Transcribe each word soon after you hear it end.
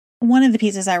one of the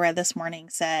pieces I read this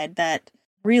morning said that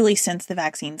really since the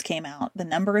vaccines came out, the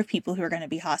number of people who are going to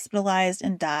be hospitalized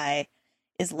and die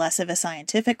is less of a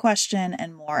scientific question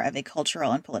and more of a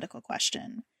cultural and political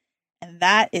question. And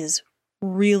that is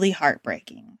really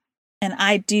heartbreaking. And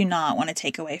I do not want to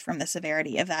take away from the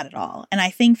severity of that at all. And I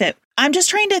think that I'm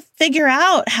just trying to figure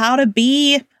out how to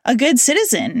be a good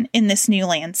citizen in this new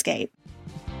landscape.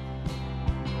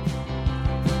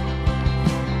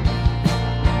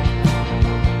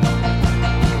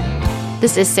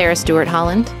 This is Sarah Stewart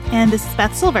Holland. And this is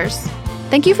Beth Silvers.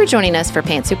 Thank you for joining us for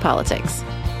Pantsuit Politics.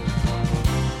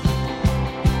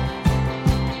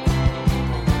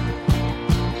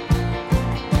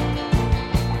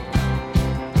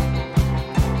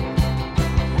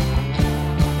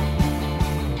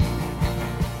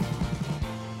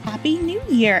 Happy New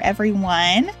Year,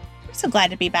 everyone. We're so glad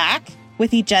to be back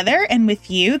with each other and with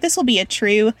you. This will be a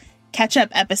true catch-up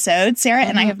episode. Sarah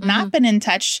and I have not been in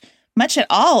touch much at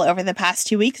all over the past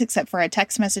 2 weeks, except for a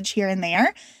text message here and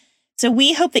there. So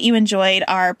we hope that you enjoyed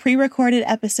our pre-recorded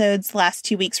episodes last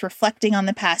 2 weeks, reflecting on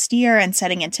the past year and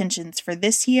setting intentions for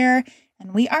this year.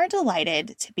 And we are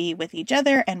delighted to be with each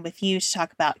other and with you to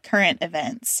talk about current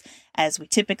events, as we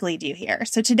typically do here.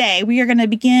 So today we are going to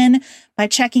begin by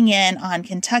checking in on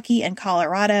Kentucky and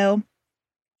Colorado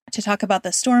to talk about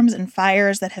the storms and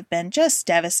fires that have been just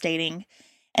devastating.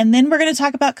 And then we're going to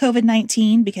talk about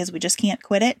COVID-19 because we just can't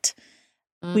quit it.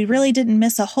 We really didn't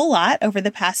miss a whole lot over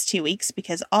the past 2 weeks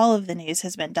because all of the news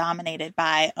has been dominated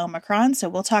by Omicron. So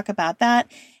we'll talk about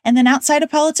that. And then outside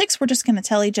of politics, we're just going to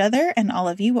tell each other and all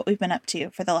of you what we've been up to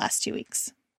for the last 2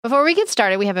 weeks. Before we get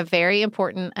started, we have a very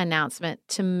important announcement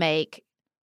to make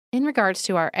in regards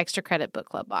to our Extra Credit Book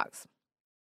Club box.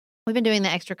 We've been doing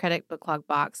the Extra Credit Book Club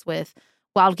box with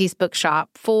Wild Geese Bookshop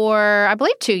for, I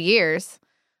believe, 2 years.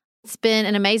 It's been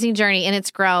an amazing journey, and it's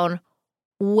grown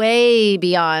way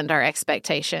beyond our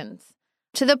expectations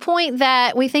to the point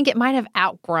that we think it might have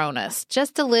outgrown us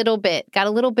just a little bit, got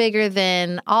a little bigger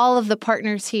than all of the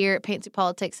partners here at Pantsuit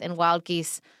Politics and Wild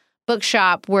Geese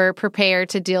Bookshop were prepared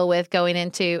to deal with going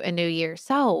into a new year.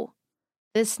 So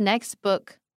this next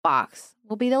book box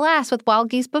will be the last with Wild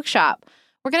Geese Bookshop.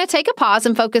 We're going to take a pause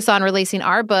and focus on releasing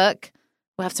our book.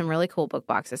 We'll have some really cool book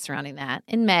boxes surrounding that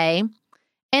in May.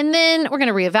 And then we're going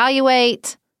to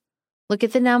reevaluate, look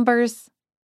at the numbers,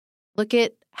 look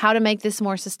at how to make this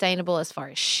more sustainable as far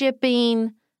as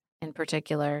shipping, in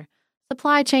particular,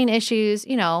 supply chain issues,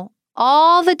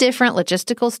 all the different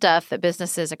logistical stuff that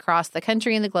businesses across the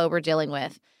country and the globe are dealing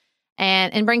with,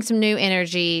 and bring some new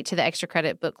energy to the Extra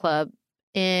Credit Book Club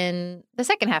in the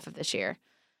second half of this year.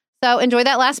 So enjoy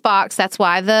that last box. That's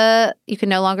why you can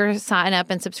no longer sign up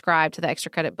and subscribe to the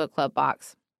Extra Credit Book Club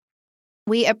box.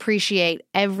 We appreciate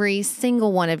every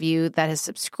single one of you that has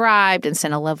subscribed and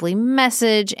sent a lovely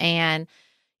message and,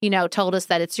 told us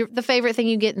that it's the favorite thing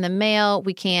you get in the mail.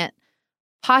 We can't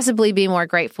possibly be more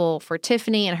grateful for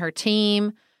Tiffany and her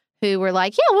team who were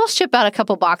like, yeah, we'll ship out a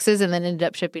couple boxes, and then ended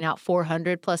up shipping out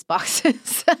 400 plus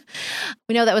boxes.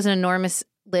 We know that was an enormous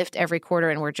lift every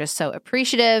quarter, and we're just so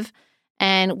appreciative.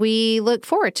 And we look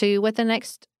forward to what the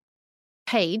next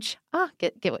page. Do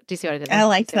you see what I did there? I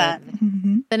liked that.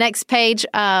 The next page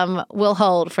will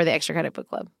hold for the Extra Credit Book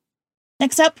Club.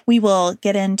 Next up, we will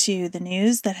get into the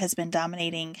news that has been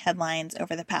dominating headlines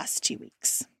over the past 2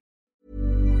 weeks.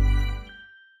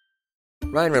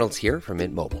 Ryan Reynolds here from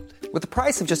Mint Mobile. With the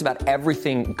price of just about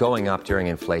everything going up during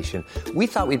inflation, we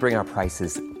thought we'd bring our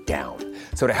prices down.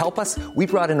 So to help us, we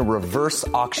brought in a reverse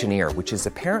auctioneer, which is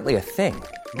apparently a thing.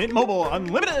 Mint Mobile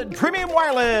Unlimited Premium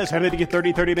Wireless. How to get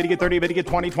 30, 30, how to get 30, how to get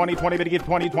 20, 20, 20, how to get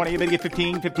 20, 20, how to get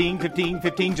 15, 15, 15,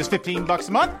 15, just $15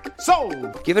 a month?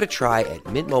 Sold! Give it a try at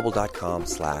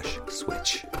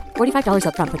mintmobile.com/switch. $45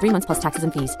 up front for 3 months plus taxes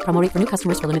and fees. Promo rate for new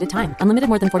customers for limited time. Unlimited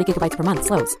more than 40 gigabytes per month.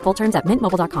 Slows full terms at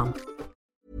mintmobile.com.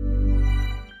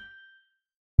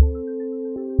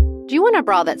 Do you want a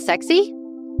bra that's sexy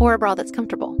or a bra that's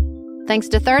comfortable? Thanks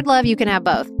to Third Love, you can have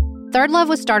both. Third Love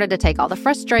was started to take all the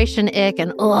frustration, ick,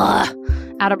 and ugh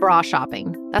out of bra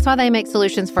shopping. That's why they make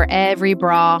solutions for every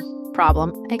bra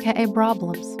problem, aka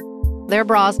problems. Their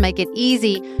bras make it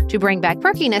easy to bring back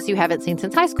perkiness you haven't seen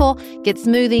since high school, get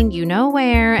smoothing you know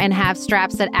where, and have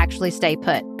straps that actually stay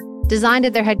put. Designed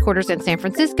at their headquarters in San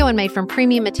Francisco and made from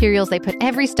premium materials, they put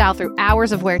every style through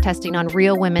hours of wear testing on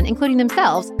real women, including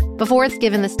themselves, before it's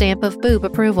given the stamp of boob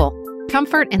approval.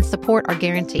 Comfort and support are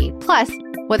guaranteed. Plus,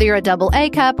 whether you're a double A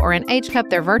cup or an H cup,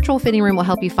 their virtual fitting room will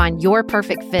help you find your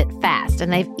perfect fit fast.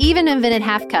 And they've even invented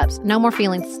half cups. No more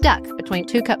feeling stuck between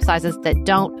 2 cup sizes that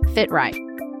don't fit right.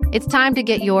 It's time to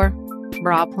get your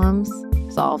bra plums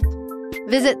solved.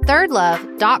 Visit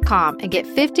thirdlove.com and get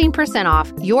 15%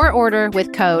 off your order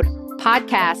with code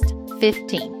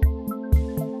PODCAST15.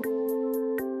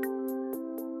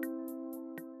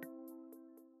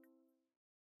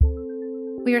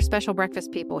 We are special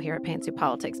breakfast people here at Pantsuit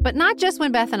Politics, but not just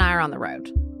when Beth and I are on the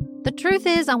road. The truth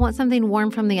is, I want something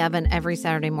warm from the oven every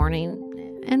Saturday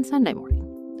morning and Sunday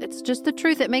morning. It's just the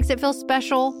truth. It makes it feel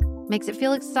special, makes it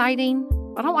feel exciting.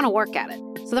 I don't want to work at it.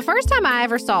 So the first time I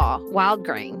ever saw Wild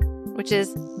Grain, which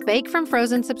is bake from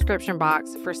frozen subscription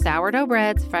box for sourdough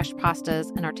breads, fresh pastas,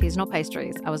 and artisanal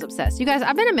pastries, I was obsessed. You guys,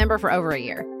 I've been a member for over a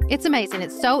year. It's amazing.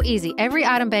 It's so easy. Every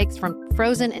item bakes from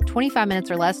frozen in 25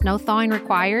 minutes or less, no thawing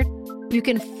required. You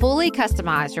can fully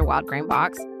customize your Wild Grain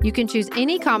box. You can choose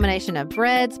any combination of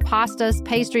breads, pastas,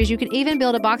 pastries. You can even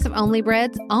build a box of only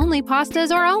breads, only pastas,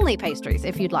 or only pastries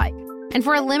if you'd like. And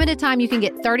for a limited time, you can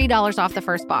get $30 off the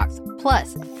first box,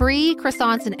 plus free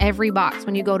croissants in every box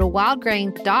when you go to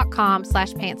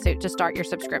wildgrain.com/pantsuit to start your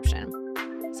subscription.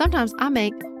 Sometimes I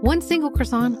make one single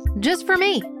croissant just for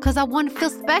me because I want to feel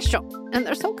special, and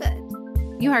they're so good.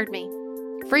 You heard me.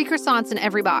 Free croissants in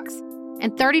every box.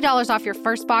 And $30 off your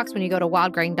first box when you go to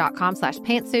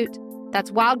wildgrain.com/pantsuit. That's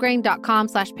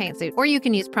wildgrain.com/pantsuit. Or you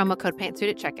can use promo code pantsuit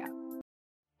at checkout.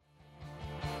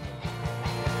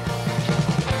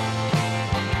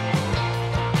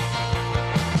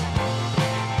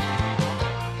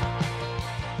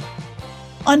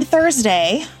 On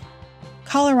Thursday,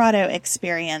 Colorado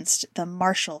experienced the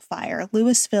Marshall Fire.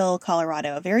 Louisville,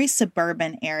 Colorado, a very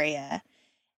suburban area,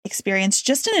 experienced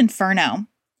just an inferno.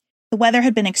 The weather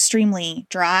had been extremely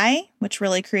dry, which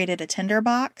really created a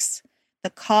tinderbox. The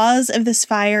cause of this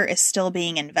fire is still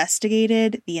being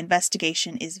investigated. The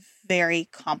investigation is very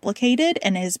complicated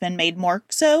and has been made more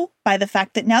so by the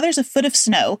fact that now there's a foot of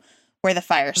snow where the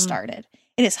fire started.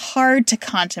 It is hard to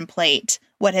contemplate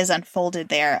what has unfolded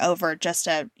there over just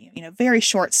a very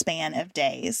short span of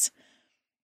days.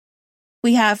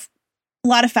 We have a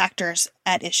lot of factors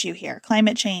at issue here: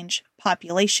 climate change,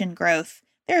 population growth.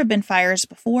 There have been fires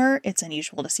before. It's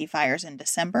unusual to see fires in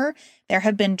December. There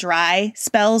have been dry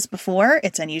spells before.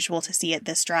 It's unusual to see it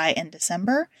this dry in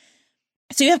December.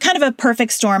 So you have kind of a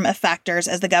perfect storm of factors,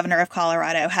 as the governor of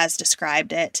Colorado has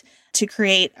described it, to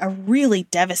create a really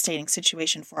devastating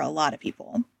situation for a lot of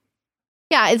people.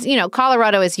 Yeah, it's,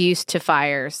 Colorado is used to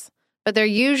fires, but they're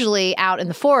usually out in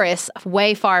the forests,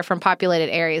 way far from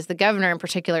populated areas. The governor in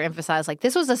particular emphasized,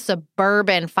 this was a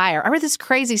suburban fire. I read this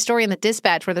crazy story in the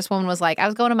Dispatch where this woman was like, I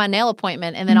was going to my nail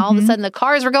appointment, and then all of a sudden the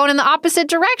cars were going in the opposite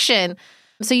direction.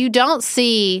 So you don't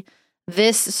see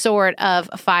this sort of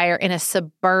fire in a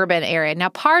suburban area. Now,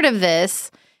 part of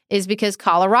this is because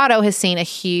Colorado has seen a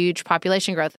huge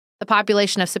population growth. The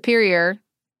population of Superior,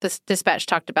 the Dispatch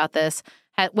talked about this,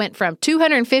 went from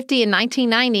 250 in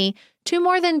 1990 to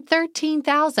more than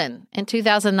 13,000 in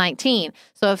 2019.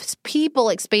 So if people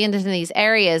expand into these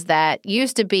areas that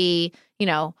used to be,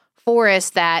 forests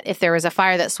that if there was a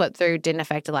fire that swept through didn't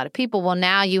affect a lot of people, well,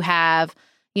 now you have,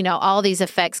 all these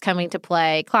effects coming to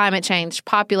play: climate change,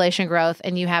 population growth,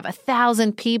 and you have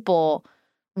 1,000 people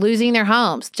losing their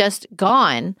homes, just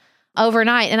gone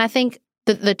overnight. And I think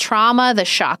the trauma, the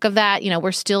shock of that,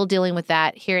 we're still dealing with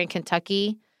that here in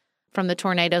Kentucky from the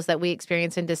tornadoes that we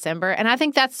experienced in December. And I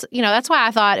think that's why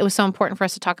I thought it was so important for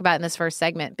us to talk about in this first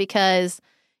segment, because,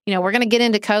 we're going to get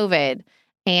into COVID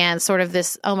and sort of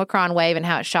this Omicron wave and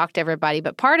how it shocked everybody.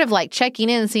 But part of checking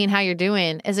in and seeing how you're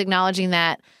doing is acknowledging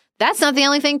that that's not the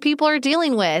only thing people are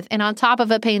dealing with. And on top of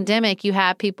a pandemic, you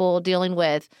have people dealing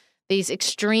with these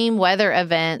extreme weather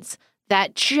events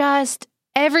that just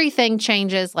everything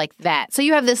changes like that. So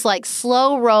you have this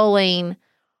slow rolling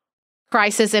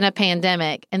crisis in a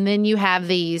pandemic, and then you have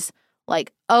these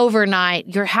overnight,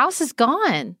 your house is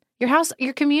gone.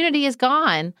 Your community is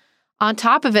gone on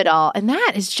top of it all. And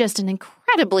that is just an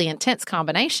incredibly intense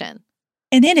combination.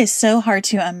 And it is so hard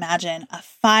to imagine a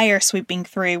fire sweeping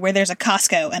through where there's a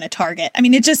Costco and a Target. I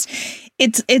mean,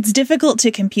 it's difficult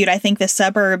to compute. I think the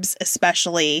suburbs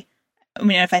especially,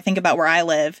 if I think about where I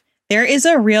live, there is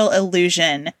a real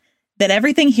illusion that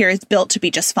everything here is built to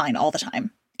be just fine all the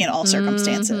time in all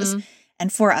circumstances.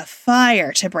 And for a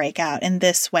fire to break out in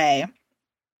this way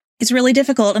is really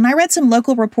difficult. And I read some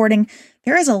local reporting.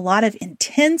 There is a lot of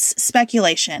intense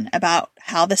speculation about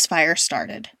how this fire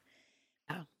started.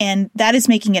 And that is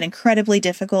making it incredibly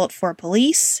difficult for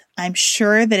police. I'm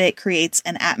sure that it creates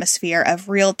an atmosphere of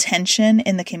real tension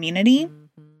in the community.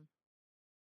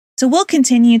 So we'll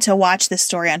continue to watch this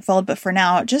story unfold, but for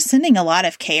now, just sending a lot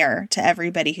of care to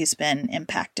everybody who's been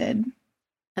impacted.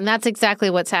 And that's exactly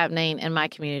what's happening in my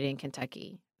community in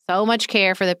Kentucky. So much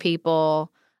care for the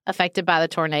people affected by the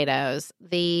tornadoes.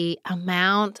 The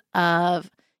amount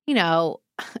of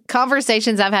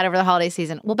conversations I've had over the holiday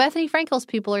season. Well, Bethany Frankel's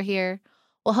people are here.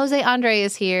 Well, Jose Andre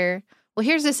is here. Well,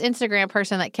 here's this Instagram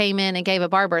person that came in and gave a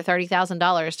barber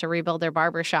 $30,000 to rebuild their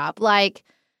barber shop. Like,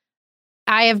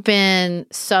 I have been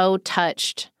so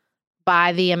touched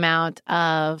by the amount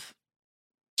of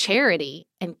charity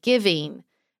and giving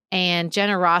and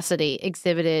generosity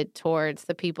exhibited towards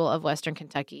the people of Western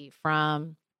Kentucky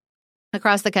from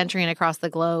across the country and across the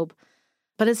globe.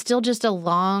 But it's still just a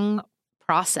long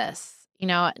process.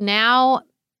 Now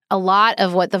a lot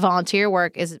of what the volunteer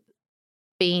work is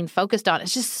being focused on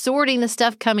is just sorting the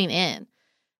stuff coming in.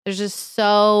 There's just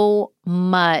so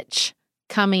much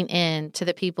coming in to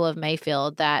the people of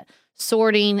Mayfield that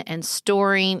sorting and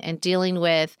storing and dealing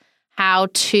with how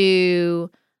to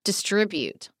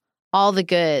distribute all the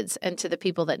goods and to the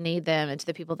people that need them and to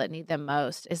the people that need them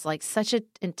most is like such an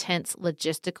intense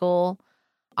logistical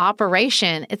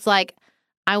operation. It's like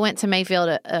I went to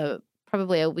Mayfield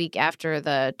probably a week after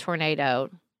the tornado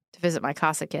to visit my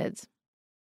CASA kids.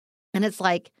 And it's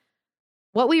like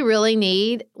what we really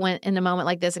need when in a moment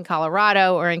like this in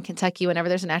Colorado or in Kentucky, whenever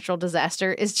there's a natural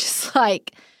disaster, is just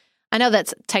like, I know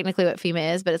that's technically what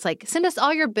FEMA is, but it's like, send us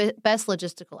all your best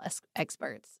logistical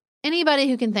experts. Anybody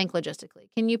who can think logistically,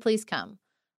 can you please come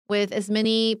with as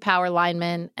many power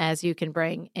linemen as you can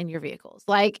bring in your vehicles?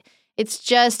 Like,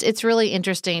 it's really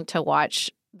interesting to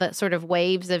watch the sort of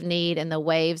waves of need and the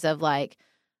waves of like,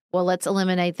 well, let's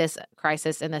eliminate this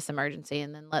crisis and this emergency,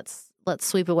 and then let's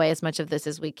sweep away as much of this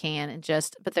as we can. And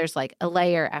but there's like a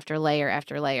layer after layer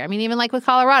after layer. I mean, even like with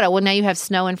Colorado, well, now you have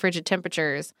snow and frigid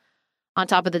temperatures on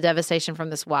top of the devastation from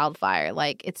this wildfire.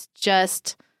 Like, it's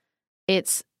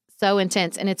so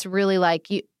intense. And it's really like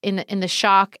you in the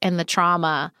shock and the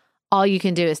trauma, all you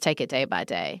can do is take it day by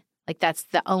day. Like, that's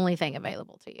the only thing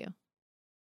available to you.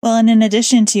 Well, and in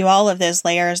addition to all of those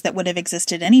layers that would have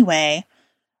existed anyway,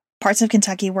 parts of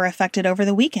Kentucky were affected over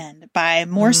the weekend by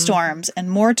more storms and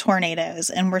more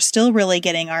tornadoes. And we're still really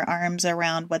getting our arms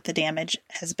around what the damage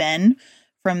has been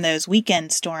from those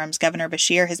weekend storms. Governor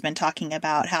Beshear has been talking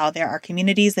about how there are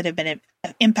communities that have been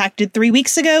impacted 3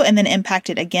 weeks ago and then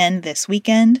impacted again this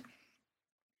weekend.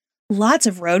 Lots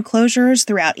of road closures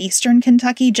throughout eastern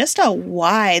Kentucky, just a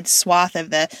wide swath of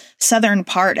the southern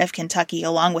part of Kentucky,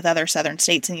 along with other southern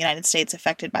states in the United States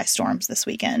affected by storms this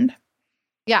weekend.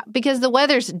 Yeah, because the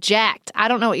weather's jacked. I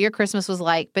don't know what your Christmas was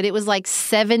like, but it was like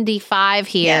 75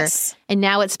 here. Yes. And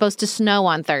now it's supposed to snow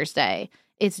on Thursday.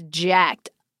 It's jacked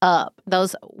up.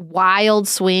 Those wild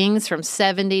swings from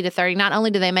 70 to 30. Not only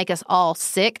do they make us all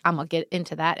sick, I'm going to get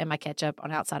into that in my catch up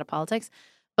on Outside of Politics,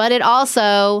 but it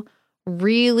also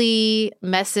really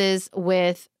messes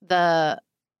with the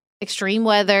extreme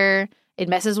weather. It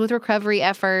messes with recovery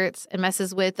efforts. It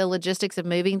messes with the logistics of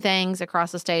moving things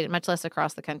across the state, much less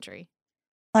across the country.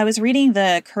 I was reading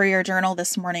the Courier-Journal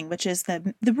this morning, which is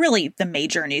the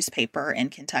major newspaper in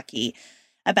Kentucky,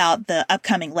 about the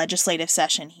upcoming legislative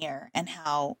session here and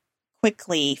how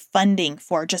quickly funding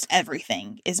for just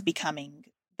everything is becoming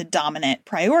the dominant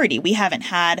priority. We haven't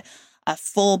had a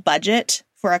full budget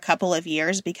for a couple of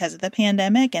years because of the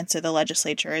pandemic, and so the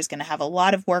legislature is going to have a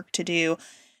lot of work to do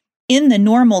in the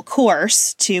normal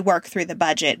course to work through the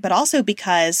budget, but also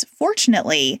because,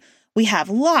 fortunately, we have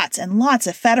lots and lots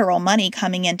of federal money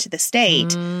coming into the state.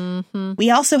 Mm-hmm. We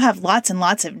also have lots and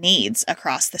lots of needs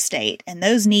across the state, and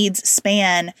those needs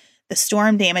span the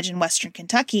storm damage in Western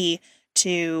Kentucky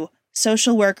to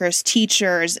social workers,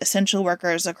 teachers, essential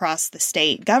workers across the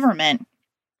state government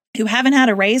who haven't had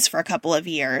a raise for a couple of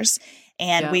years,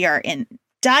 and we are in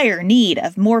dire need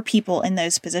of more people in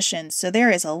those positions. So there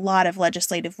is a lot of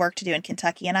legislative work to do in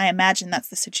Kentucky, and I imagine that's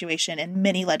the situation in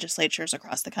many legislatures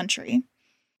across the country.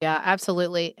 Yeah,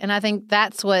 absolutely. And I think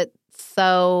that's what's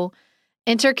so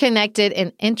interconnected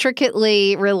and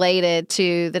intricately related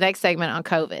to the next segment on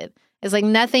COVID. Is like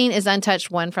nothing is untouched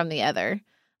one from the other.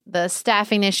 The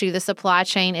staffing issue, the supply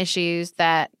chain issues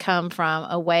that come from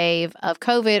a wave of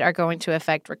COVID are going to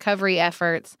affect recovery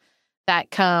efforts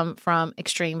that come from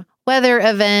extreme weather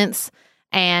events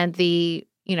and the,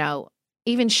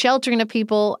 even sheltering of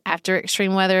people after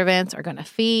extreme weather events are going to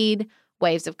feed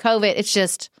waves of COVID.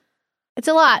 It's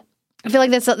a lot. I feel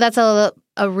like that's a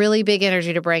really big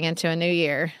energy to bring into a new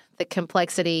year, the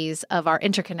complexities of our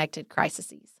interconnected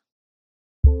crises.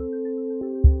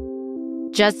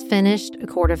 Just finished A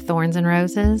Court of Thorns and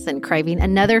Roses and craving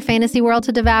another fantasy world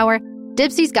to devour?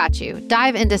 Dipsy's got you.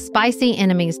 Dive into spicy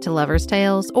enemies to lovers'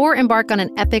 tales or embark on an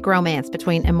epic romance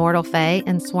between immortal fae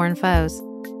and sworn foes.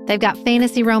 They've got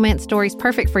fantasy romance stories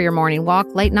perfect for your morning walk,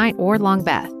 late night, or long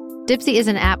bath. Dipsy is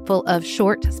an app full of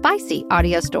short, spicy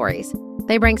audio stories.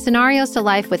 They bring scenarios to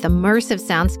life with immersive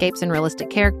soundscapes and realistic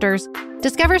characters,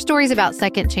 Discover stories about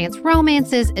second chance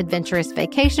romances, adventurous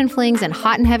vacation flings, and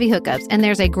hot and heavy hookups. And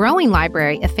there's a growing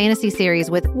library of fantasy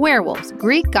series with werewolves,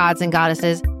 Greek gods and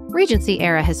goddesses,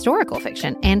 Regency-era historical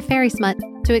fiction, and fairy smut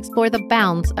to explore the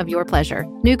bounds of your pleasure.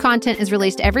 New content is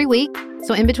released every week,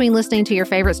 so in between listening to your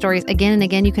favorite stories again and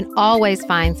again, you can always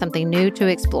find something new to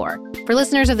explore. For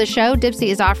listeners of the show, Dipsea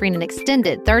is offering an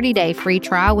extended 30-day free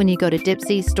trial when you go to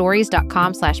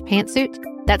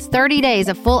dipseastories.com/pantsuit. That's 30 days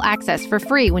of full access for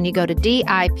free when you go to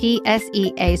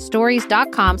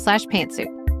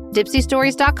dipseastories.com/pantsuit.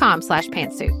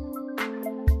 dipseastories.com/pantsuit.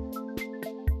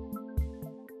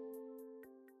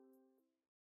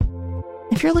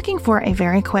 If you're looking for a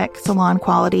very quick salon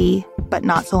quality, but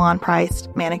not salon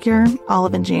priced manicure,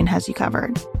 Olive & June has you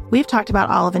covered. We've talked about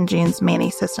Olive & June's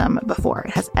Mani system before.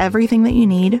 It has everything that you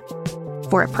need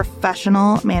for a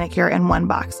professional manicure in one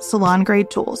box. Salon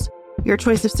grade tools, your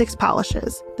choice of 6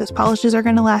 polishes. Those polishes are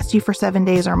going to last you for 7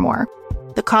 days or more.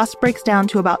 The cost breaks down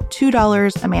to about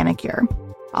 $2 a manicure.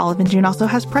 Olive & June also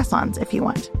has press-ons if you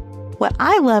want. What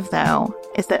I love, though,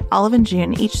 is that Olive &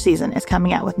 June each season is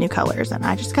coming out with new colors, and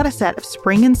I just got a set of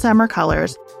spring and summer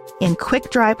colors in quick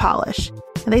dry polish.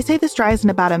 And they say this dries in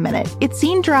about a minute. It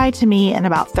seemed dry to me in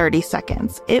about 30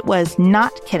 seconds. It was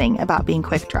not kidding about being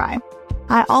quick dry.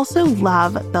 I also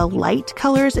love the light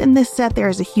colors in this set. There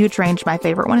is a huge range. My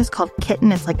favorite one is called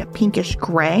Kitten. It's like a pinkish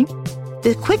gray.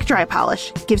 The quick dry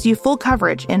polish gives you full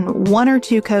coverage in 1 or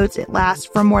 2 coats. It lasts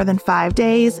for more than 5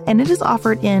 days, and it is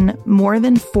offered in more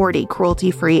than 40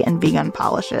 cruelty-free and vegan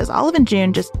polishes. Olive &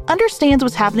 June just understands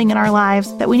what's happening in our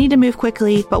lives, that we need to move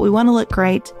quickly, but we want to look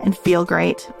great and feel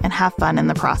great and have fun in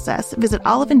the process. Visit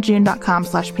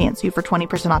oliveandjune.com/pantsuit for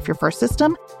 20% off your first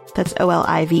system. That's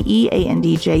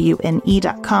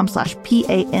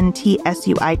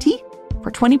oliveandjune.com/pantsuit for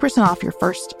 20% off your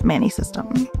first Mani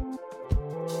system.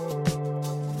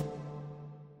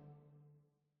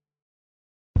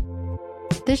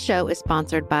 This show is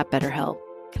sponsored by BetterHelp.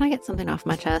 Can I get something off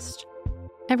my chest?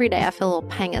 Every day I feel a little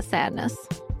pang of sadness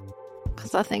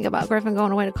because I think about Griffin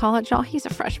going away to college. Y'all, he's a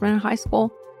freshman in high school.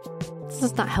 This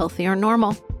is not healthy or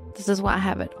normal. This is why I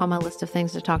have it on my list of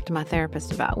things to talk to my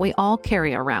therapist about. We all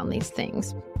carry around these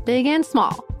things, big and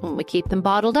small. When we keep them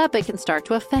bottled up, it can start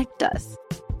to affect us.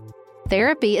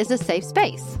 Therapy is a safe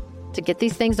space to get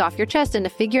these things off your chest and to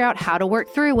figure out how to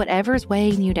work through whatever's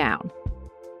weighing you down.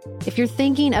 If you're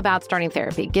thinking about starting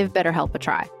therapy, give BetterHelp a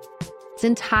try. It's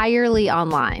entirely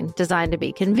online, designed to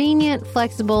be convenient,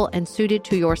 flexible, and suited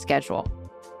to your schedule.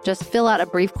 Just fill out a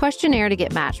brief questionnaire to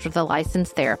get matched with a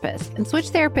licensed therapist and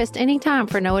switch therapists anytime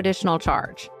for no additional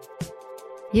charge.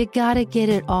 You gotta get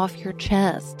it off your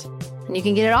chest. And you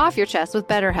can get it off your chest with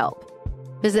BetterHelp.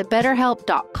 Visit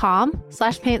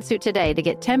betterhelp.com/pantsuit today to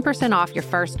get 10% off your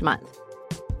first month.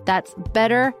 That's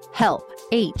BetterHelp,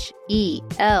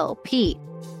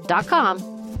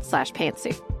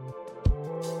 HELP.com/pantsuit.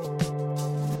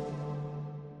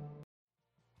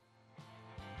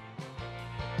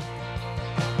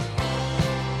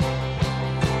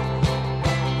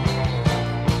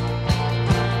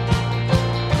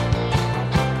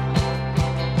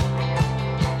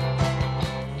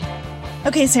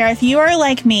 Okay, Sarah, if you are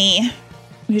like me,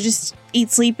 you just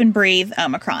eat, sleep, and breathe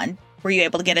Omicron. Were you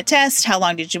able to get a test? How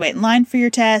long did you wait in line for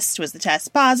your test? Was the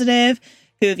test positive?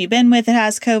 Who have you been with that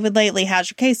has COVID lately?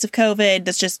 How's your case of COVID?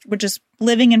 We're just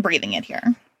living and breathing it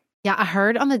here. Yeah, I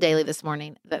heard on the Daily this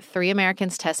morning that 3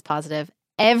 Americans test positive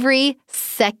every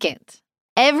second.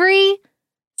 Every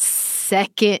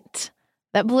second.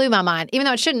 That blew my mind, even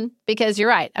though it shouldn't, because you're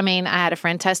right. I mean, I had a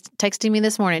friend texting me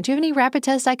this morning, do you have any rapid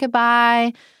tests I could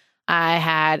buy? I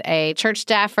had a church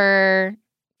staffer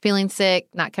feeling sick,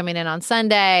 not coming in on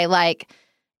Sunday. Like,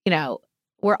 you know,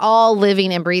 we're all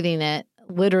living and breathing it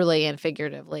literally and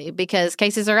figuratively because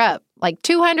cases are up like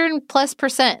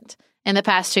 200+% in the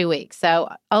past 2 weeks. So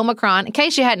Omicron, in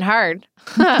case you hadn't heard,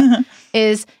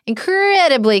 is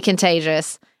incredibly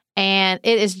contagious, and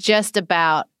it is just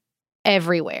about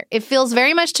everywhere. It feels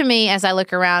very much to me as I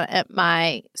look around at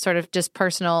my sort of just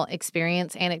personal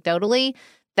experience anecdotally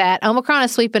that Omicron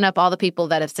is sweeping up all the people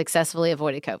that have successfully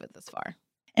avoided COVID thus far.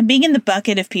 And being in the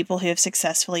bucket of people who have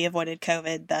successfully avoided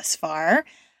COVID thus far,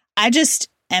 I just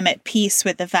am at peace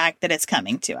with the fact that it's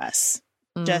coming to us.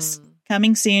 Just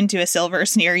coming soon to a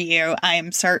Silvers near you. I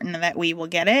am certain that we will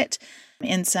get it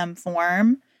in some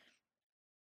form.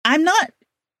 I'm not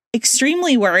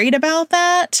extremely worried about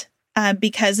that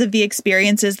because of the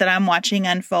experiences that I'm watching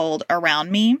unfold around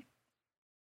me.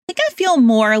 I think I feel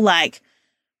more like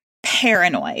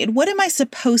paranoid. What am I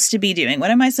supposed to be doing? What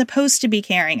am I supposed to be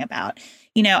caring about?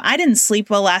 You know, I didn't sleep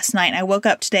well last night. I woke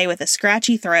up today with a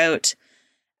scratchy throat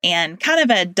and kind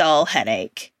of a dull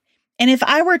headache. And if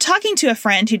I were talking to a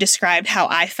friend who described how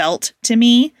I felt to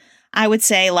me, I would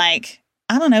say, like,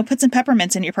 I don't know, put some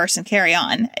peppermints in your purse and carry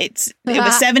on. It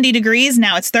was 70 degrees.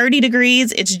 Now it's 30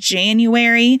 degrees. It's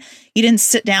January. You didn't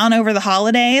sit down over the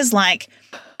holidays. Like,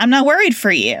 I'm not worried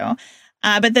for you.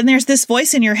 But then there's this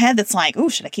voice in your head that's like, oh,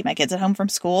 should I keep my kids at home from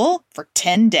school for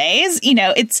 10 days? You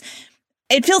know, it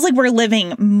feels like we're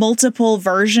living multiple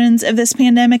versions of this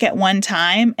pandemic at one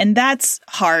time. And that's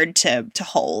hard to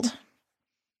hold.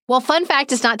 Well, fun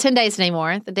fact, it's not 10 days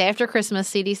anymore. The day after Christmas,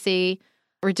 CDC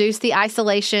reduced the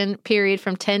isolation period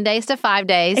from 10 days to 5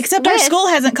 days. Except our school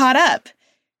hasn't caught up.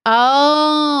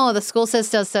 Oh, the school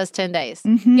still says 10 days.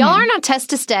 Mm-hmm. Y'all aren't on test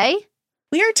to stay?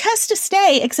 We are test to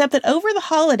stay, except that over the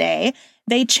holiday,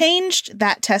 they changed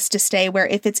that test to stay where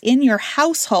if it's in your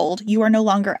household, you are no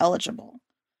longer eligible.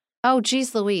 Oh,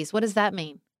 geez, Louise, what does that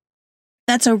mean?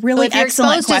 That's a really excellent question. If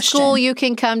you're exposed to school, you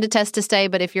can come to test to stay,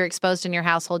 but if you're exposed in your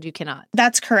household, you cannot.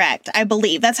 That's correct. I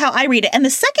believe. That's how I read it. And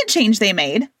the second change they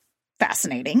made,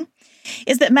 fascinating,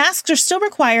 is that masks are still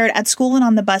required at school and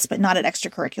on the bus, but not at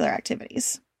extracurricular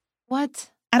activities.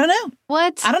 What? I don't know.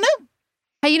 What? I don't know.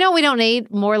 Hey, you know, we don't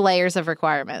need more layers of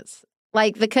requirements.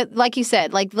 Like you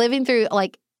said, like living through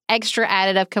like extra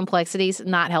additive complexities,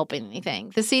 not helping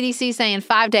anything. The CDC saying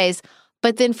 5 days,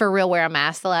 but then for real, wear a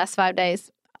mask the last 5 days.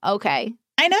 Okay.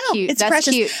 I know. Cute. It's That's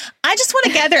precious. cute. I just want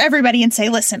to gather everybody and say,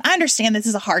 listen, I understand this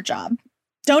is a hard job.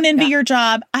 Don't envy your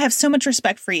job. I have so much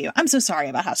respect for you. I'm so sorry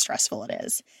about how stressful it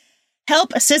is.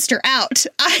 Help a sister out.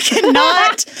 I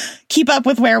cannot keep up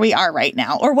with where we are right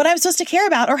now or what I'm supposed to care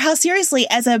about or how seriously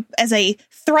as a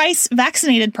thrice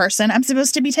vaccinated person, I'm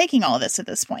supposed to be taking all of this at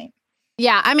this point.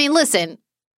 Yeah. I mean, listen,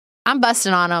 I'm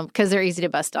busting on them because they're easy to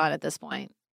bust on at this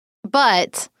point.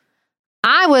 But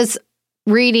I was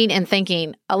reading and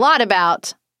thinking a lot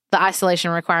about the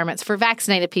isolation requirements for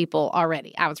vaccinated people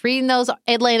already. I was reading those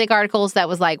Atlantic articles that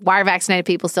was like, why are vaccinated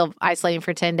people still isolating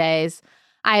for 10 days?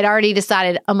 I had already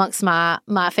decided amongst my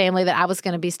family that I was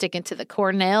going to be sticking to the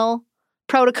Cornell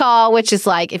protocol, which is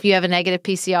like if you have a negative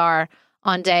PCR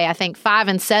on day, I think 5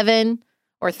 and 7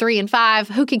 or 3 and 5,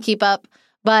 who can keep up?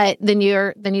 But then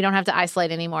you don't have to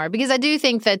isolate anymore. Because I do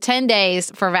think that 10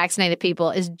 days for vaccinated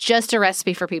people is just a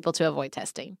recipe for people to avoid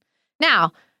testing.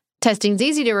 Now, testing's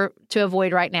easy to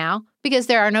avoid right now because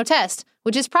there are no tests,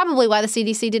 which is probably why the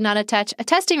CDC did not attach a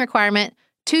testing requirement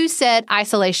to said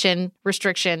isolation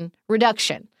restriction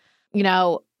reduction. You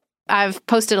know, I've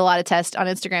posted a lot of tests on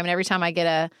Instagram, and every time I get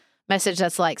a message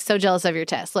that's like, so jealous of your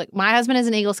test. Look, my husband is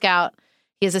an Eagle Scout.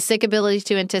 He has a sick ability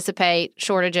to anticipate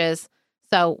shortages.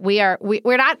 So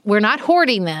we're not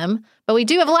hoarding them, but we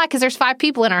do have a lot because there's 5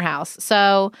 people in our house.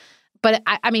 So, but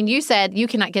I mean, you said you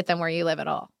cannot get them where you live at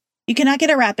all. You cannot get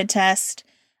a rapid test.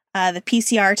 The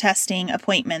PCR testing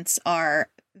appointments are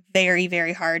very,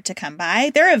 very hard to come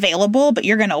by. They're available, but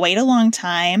you're going to wait a long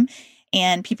time.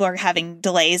 And people are having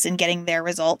delays in getting their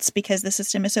results because the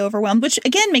system is so overwhelmed, which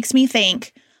again makes me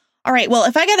think, all right, well,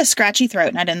 if I got a scratchy throat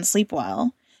and I didn't sleep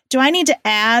well, do I need to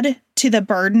add to the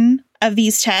burden of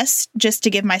these tests just to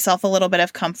give myself a little bit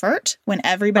of comfort when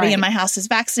everybody in my house is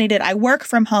vaccinated? I work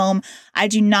from home. I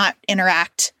do not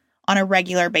interact on a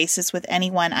regular basis with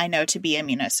anyone I know to be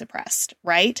immunosuppressed,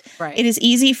 right? It is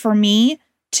easy for me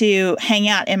to hang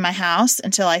out in my house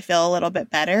until I feel a little bit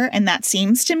better. And that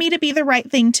seems to me to be the right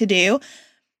thing to do.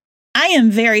 I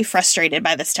am very frustrated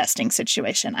by this testing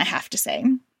situation, I have to say.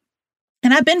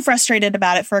 And I've been frustrated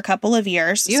about it for a couple of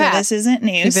years. This isn't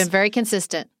news. You've been very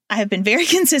consistent. I have been very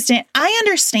consistent. I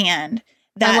understand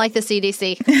that. Unlike the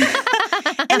CDC.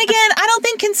 And again, I don't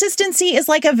think consistency is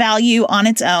like a value on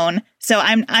its own. So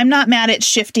I'm not mad at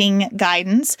shifting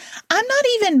guidance. I'm not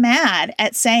even mad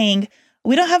at saying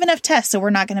we don't have enough tests, so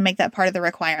we're not going to make that part of the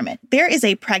requirement. There is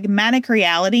a pragmatic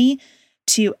reality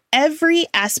to every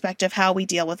aspect of how we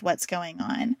deal with what's going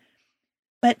on.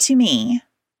 But to me,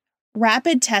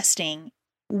 rapid testing,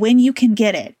 when you can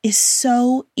get it, is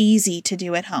so easy to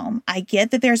do at home. I get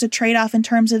that there's a trade-off in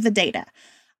terms of the data.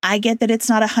 I get that it's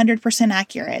not 100%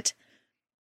 accurate.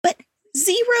 But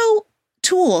 0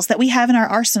 tools that we have in our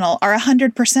arsenal are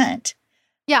 100%.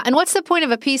 Yeah, and what's the point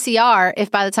of a PCR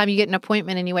if by the time you get an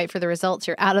appointment and you wait for the results,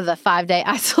 you're out of the 5-day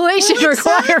isolation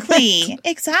requirement?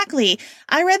 Exactly.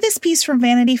 I read this piece from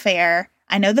Vanity Fair.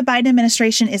 I know the Biden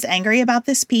administration is angry about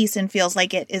this piece and feels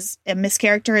like it is a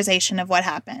mischaracterization of what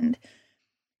happened.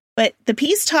 But the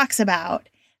piece talks about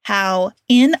how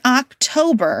in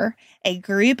October, a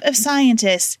group of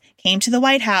scientists came to the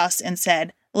White House and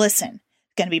said, listen,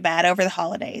 it's going to be bad over the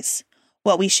holidays.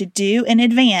 What we should do in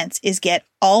advance is get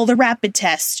all the rapid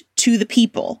tests to the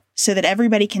people so that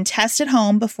everybody can test at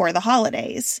home before the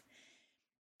holidays.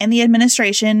 And the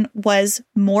administration was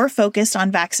more focused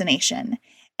on vaccination.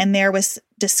 and there was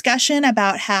discussion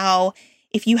about how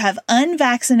if you have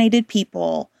unvaccinated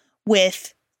people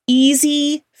with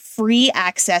easy, free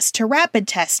access to rapid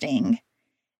testing,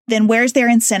 then where's their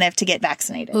incentive to get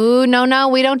vaccinated? Ooh, no,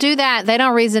 we don't do that. They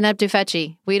don't reason up to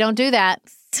fetchy. We don't do that.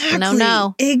 Exactly.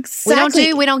 No.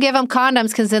 Exactly. We don't give them condoms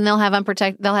because then they'll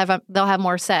have they'll have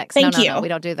more sex. Thank you. No, we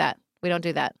don't do that. We don't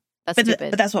do that. That's stupid.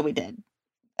 But that's what we did.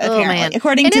 Oh, man.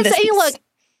 According to this. Look,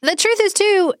 the truth is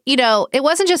too, it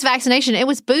wasn't just vaccination. It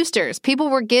was boosters. People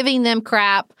were giving them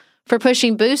crap for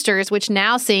pushing boosters, which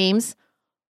now seems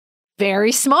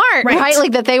very smart, right?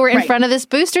 Like that they were in front of this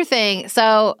booster thing.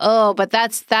 So, but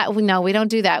no, we don't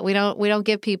do that. We don't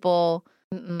give people.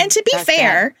 And to be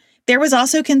fair, there was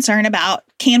also concern about,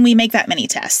 can we make that many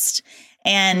tests?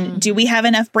 And do we have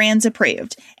enough brands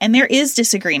approved? And there is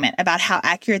disagreement about how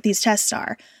accurate these tests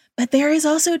are. But there is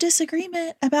also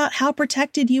disagreement about how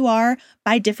protected you are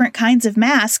by different kinds of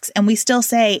masks. And we still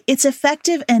say it's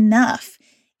effective enough.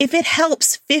 If it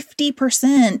helps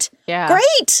 50%,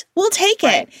 great, we'll take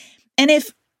it. And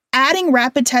if adding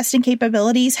rapid testing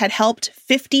capabilities had helped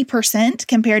 50%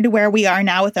 compared to where we are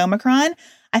now with Omicron,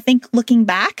 I think looking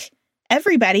back,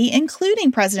 everybody,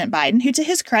 including President Biden, who to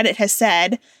his credit has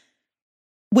said,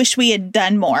 wish we had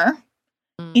done more.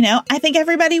 I think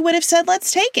everybody would have said,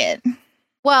 let's take it.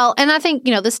 Well, and I think,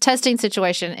 this testing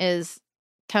situation is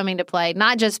coming to play,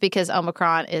 not just because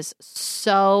Omicron is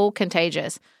so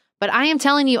contagious, but I am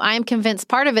telling you, I am convinced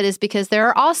part of it is because there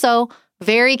are also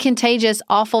very contagious,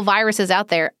 awful viruses out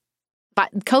there.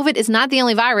 But COVID is not the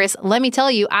only virus. Let me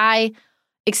tell you, I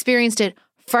experienced it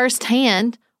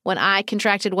firsthand when I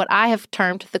contracted what I have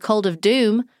termed the cold of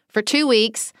doom for 2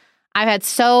 weeks. I've had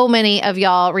so many of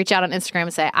y'all reach out on Instagram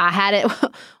and say, I had it.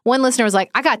 One listener was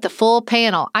like, I got the full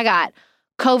panel. I got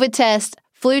COVID test,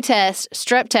 flu test,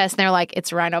 strep test. And they're like, it's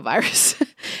rhinovirus.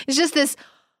 It's just this,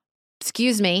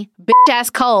 excuse me, bitch-ass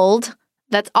cold.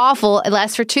 That's awful. It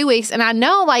lasts for 2 weeks. And I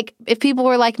know, if people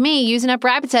were like me using up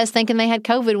rapid tests thinking they had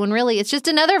COVID when really it's just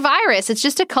another virus. It's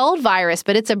just a cold virus,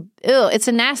 but it's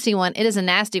a nasty one. It is a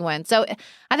nasty one. So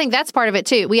I think that's part of it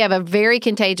too. We have a very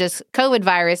contagious COVID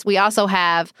virus. We also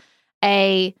have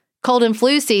a cold and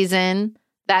flu season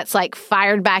that's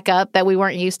fired back up that we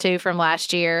weren't used to from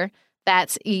last year.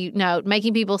 That's,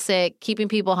 making people sick, keeping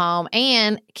people home,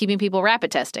 and keeping people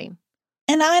rapid testing.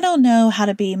 And I don't know how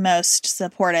to be most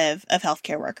supportive of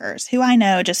healthcare workers who I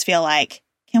know just feel like,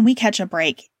 can we catch a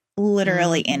break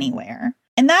literally anywhere?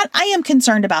 And that I am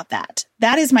concerned about that.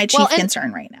 That is my chief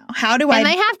concern right now. And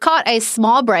they have caught a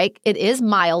small break. It is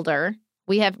milder.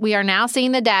 We are now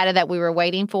seeing the data that we were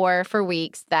waiting for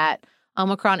weeks that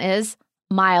Omicron is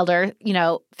milder.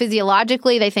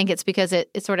 Physiologically, they think it's because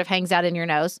it sort of hangs out in your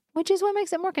nose, which is what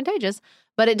makes it more contagious.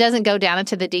 But it doesn't go down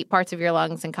into the deep parts of your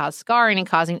lungs and cause scarring and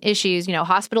causing issues.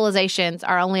 Hospitalizations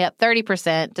are only up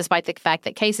 30%, despite the fact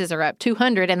that cases are up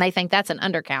 200, and they think that's an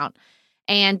undercount.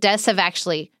 And deaths have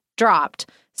actually dropped.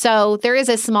 So there is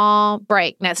a small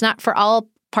break. Now, it's not for all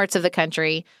parts of the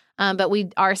country, but we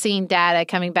are seeing data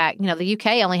coming back. The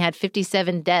UK only had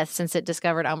 57 deaths since it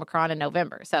discovered Omicron in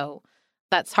November. So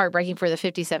that's heartbreaking for the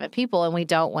 57 people, and we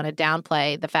don't want to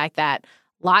downplay the fact that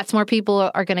lots more people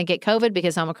are going to get COVID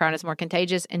because Omicron is more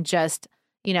contagious, and just,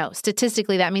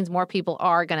 statistically, that means more people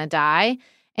are going to die.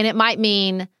 And it might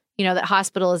mean, that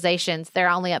hospitalizations, they're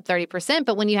only up 30%,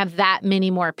 but when you have that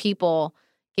many more people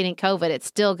getting COVID, it's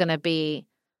still going to be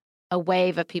a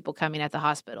wave of people coming at the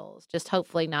hospitals, just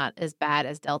hopefully not as bad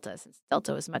as Delta, since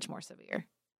Delta was much more severe.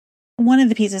 One of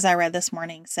the pieces I read this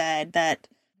morning said that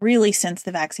really, since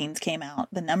the vaccines came out,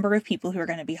 the number of people who are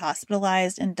going to be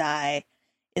hospitalized and die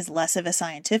is less of a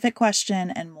scientific question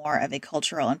and more of a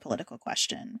cultural and political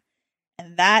question.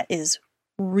 And that is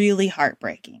really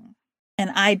heartbreaking.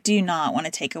 And I do not want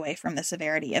to take away from the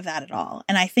severity of that at all.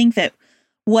 And I think that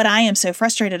what I am so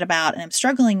frustrated about and am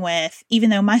struggling with, even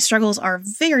though my struggles are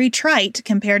very trite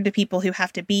compared to people who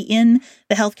have to be in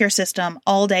the healthcare system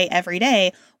all day, every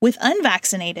day, with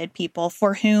unvaccinated people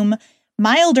for whom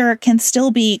milder can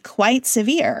still be quite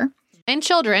severe. And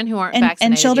children who aren't vaccinated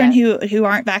and children yet. who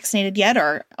aren't vaccinated yet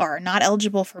or are not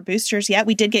eligible for boosters yet.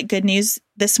 We did get good news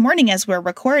this morning as we're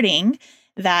recording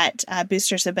that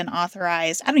boosters have been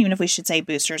authorized. I don't even know if we should say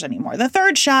boosters anymore. The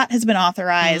third shot has been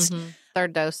authorized.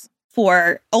 Third dose.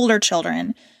 For older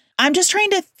children. I'm just trying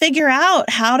to figure out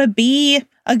how to be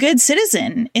a good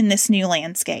citizen in this new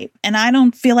landscape. And I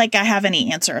don't feel like I have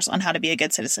any answers on how to be a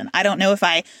good citizen. I don't know if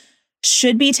I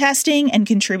should be testing and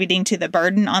contributing to the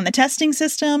burden on the testing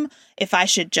system, if I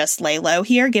should just lay low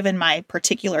here, given my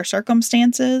particular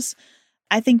circumstances.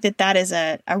 I think that is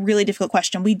a really difficult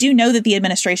question. We do know that the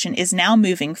administration is now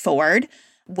moving forward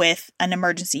with an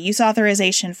emergency use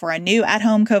authorization for a new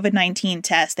at-home COVID-19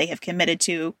 test. They have committed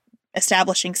to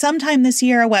establishing sometime this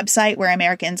year a website where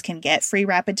Americans can get free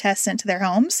rapid tests sent to their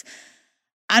homes.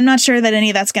 I'm not sure that any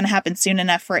of that's going to happen soon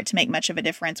enough for it to make much of a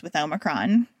difference with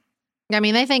Omicron. I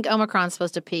mean, they think Omicron's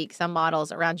supposed to peak some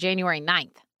models around January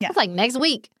 9th. Yeah. It's like next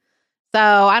week. So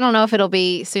I don't know if it'll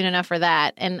be soon enough for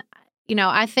that. And, you know,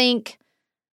 I think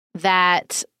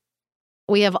that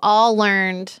we have all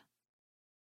learned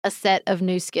a set of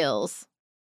new skills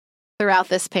throughout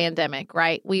this pandemic,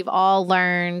 right? We've all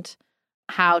learned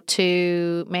how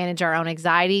to manage our own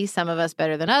anxiety. Some of us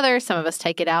better than others. Some of us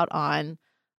take it out on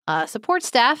support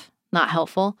staff. Not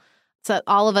helpful. So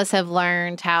all of us have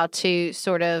learned how to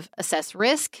sort of assess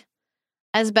risk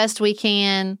as best we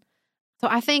can. So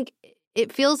I think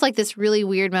it feels like this really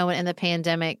weird moment in the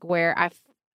pandemic where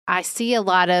I see a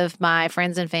lot of my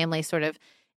friends and family sort of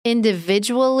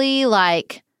individually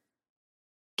like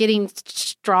getting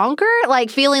stronger, like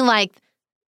feeling like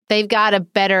they've got a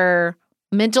better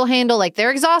mental handle, like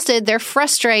they're exhausted, they're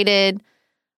frustrated,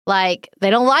 like they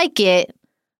don't like it,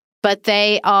 but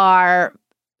they are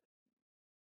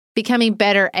becoming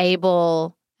better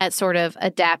able at sort of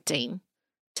adapting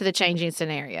to the changing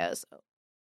scenarios.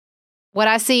 What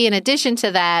I see in addition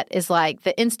to that is like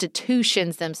the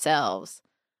institutions themselves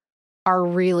are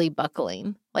really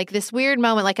buckling. Like this weird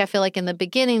moment, like I feel like in the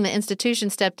beginning, the institution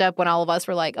stepped up when all of us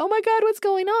were like, oh my God, what's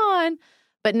going on?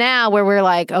 But now where we're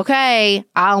like, okay,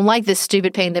 I don't like this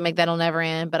stupid pandemic that'll never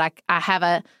end, but I have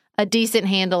a decent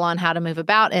handle on how to move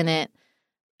about in it.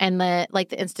 And the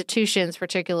institutions,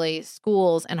 particularly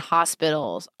schools and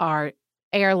hospitals, our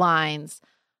airlines,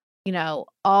 you know,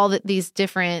 all these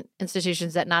different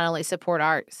institutions that not only support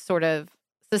our sort of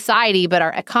society, but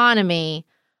our economy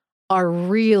are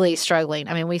really struggling.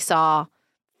 I mean, we saw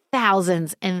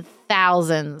thousands and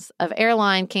thousands of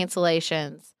airline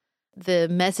cancellations, the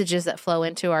messages that flow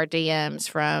into our DMs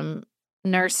from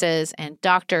nurses and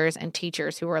doctors and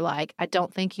teachers who are like, I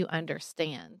don't think you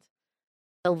understand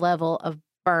the level of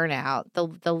burnout,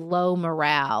 the low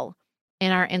morale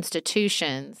in our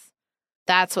institutions.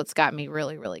 That's what's got me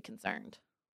really, really concerned.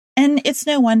 And it's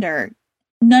no wonder.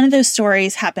 None of those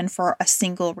stories happen for a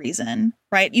single reason,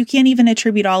 right? You can't even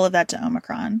attribute all of that to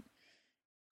Omicron.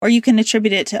 Or you can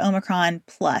attribute it to Omicron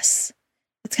plus.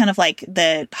 It's kind of like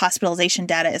the hospitalization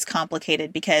data is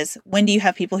complicated because when do you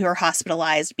have people who are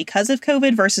hospitalized because of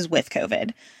COVID versus with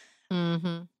COVID?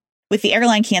 Mm-hmm. With the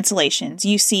airline cancellations,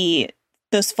 you see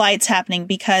those flights happening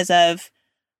because of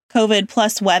COVID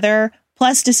plus weather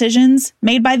plus decisions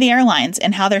made by the airlines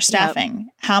and how they're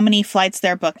staffing, how many flights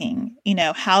they're booking, you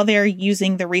know, how they're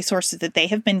using the resources that they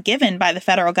have been given by the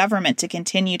federal government to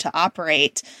continue to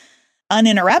operate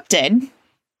uninterrupted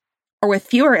or with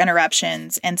fewer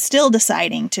interruptions and still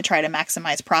deciding to try to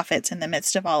maximize profits in the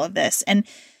midst of all of this. And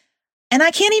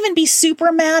I can't even be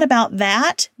super mad about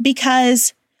that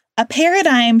because a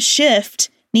paradigm shift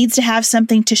needs to have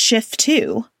something to shift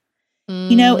to.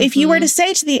 You know, if you were to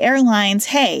say to the airlines,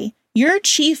 hey, your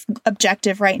chief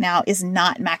objective right now is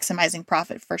not maximizing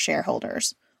profit for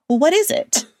shareholders. Well, what is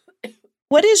it?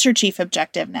 What is your chief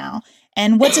objective now?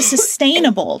 And what's a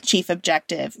sustainable chief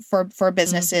objective for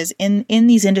businesses in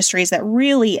these industries that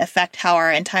really affect how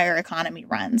our entire economy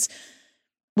runs?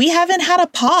 We haven't had a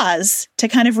pause to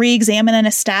kind of re-examine and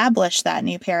establish that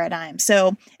new paradigm.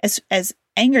 So as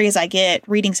angry as I get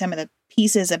reading some of the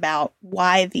pieces about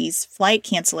why these flight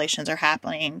cancellations are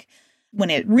happening when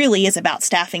it really is about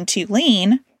staffing too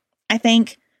lean, I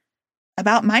think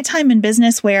about my time in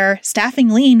business where staffing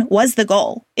lean was the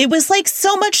goal. It was like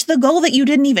so much the goal that you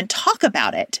didn't even talk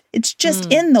about it. It's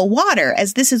just in the water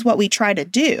as this is what we try to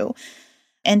do.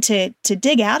 And to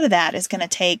dig out of that is going to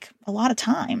take a lot of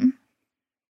time.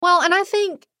 Well, and I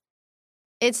think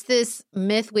it's this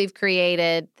myth we've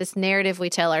created, this narrative we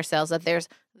tell ourselves that there's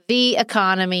the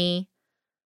economy,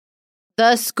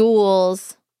 the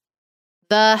schools,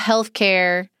 the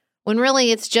healthcare, when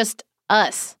really it's just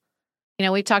us. You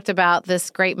know, we talked about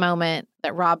this great moment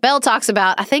that Rob Bell talks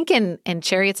about, I think in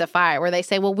Chariots of Fire, where they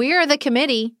say, well, we are the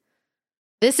committee.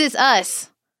 This is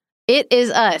us. It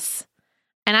is us.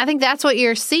 And I think that's what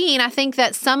you're seeing. I think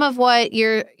that some of what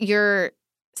you're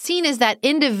seeing is that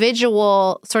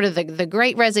individual sort of the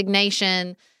great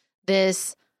resignation,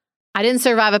 this I didn't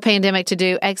survive a pandemic to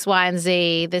do X, Y, and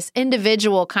Z, this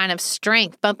individual kind of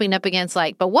strength bumping up against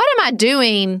like, but what am I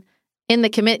doing in the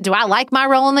committee? Do I like my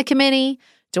role in the committee?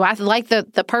 Do I like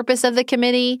the purpose of the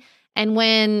committee? And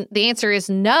when the answer is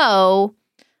no,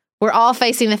 we're all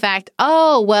facing the fact,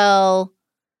 oh, well,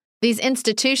 these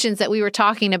institutions that we were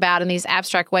talking about in these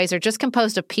abstract ways are just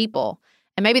composed of people.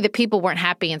 And maybe the people weren't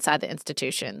happy inside the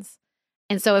institutions.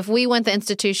 And so if we want the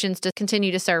institutions to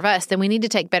continue to serve us, then we need to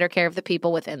take better care of the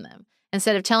people within them.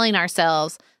 Instead of telling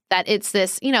ourselves that it's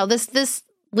this, this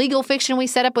legal fiction we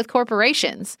set up with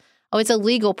corporations. Oh, it's a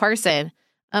legal person.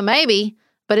 Maybe,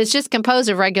 but it's just composed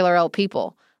of regular old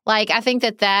people. Like, I think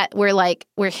that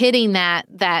we're hitting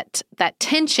that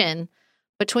tension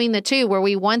between the two where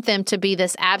we want them to be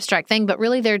this abstract thing, but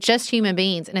really they're just human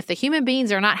beings. And if the human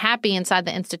beings are not happy inside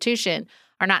the institution,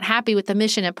 are not happy with the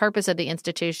mission and purpose of the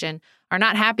institution, are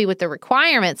not happy with the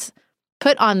requirements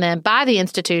put on them by the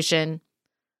institution,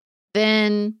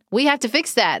 then we have to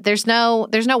fix that. There's no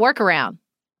workaround.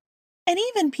 And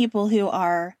even people who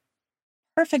are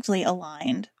perfectly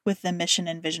aligned with the mission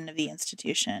and vision of the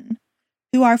institution,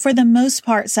 who are for the most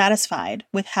part satisfied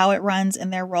with how it runs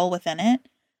and their role within it,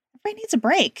 everybody needs a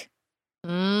break.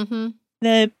 Mm-hmm.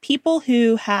 The people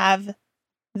who have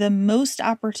the most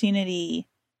opportunity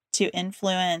to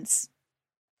influence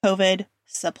COVID,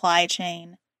 supply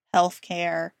chain,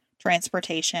 healthcare,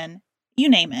 transportation, you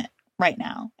name it right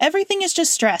now. Everything is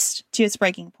just stressed to its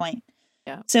breaking point.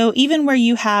 Yeah. So even where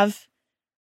you have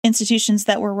institutions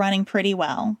that were running pretty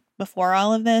well before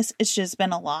all of this, it's just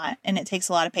been a lot and it takes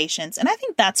a lot of patience. And I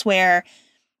think that's where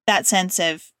that sense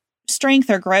of strength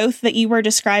or growth that you were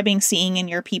describing, seeing in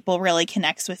your people, really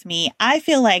connects with me. I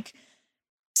feel like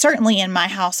certainly in my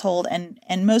household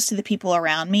and most of the people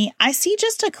around me, I see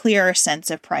just a clearer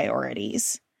sense of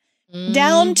priorities. Mm-hmm.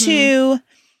 Down to,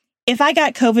 if I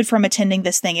got COVID from attending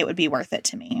this thing, it would be worth it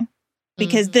to me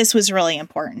because this was really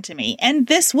important to me. And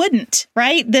this wouldn't,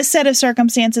 right? This set of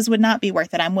circumstances would not be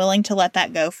worth it. I'm willing to let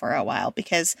that go for a while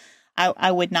because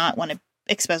I would not want to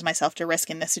expose myself to risk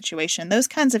in this situation. Those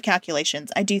kinds of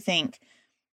calculations, I do think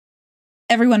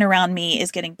everyone around me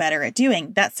is getting better at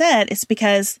doing. That said, it's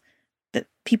because the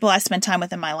people I spend time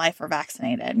with in my life are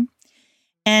vaccinated.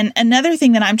 And another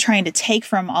thing that I'm trying to take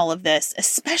from all of this,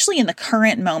 especially in the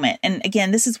current moment, and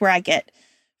again, this is where I get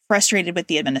frustrated with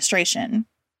the administration.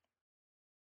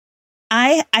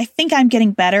 I think I'm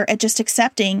getting better at just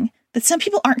accepting that some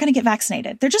people aren't going to get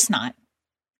vaccinated. They're just not.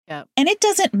 Yep. And it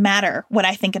doesn't matter what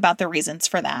I think about the reasons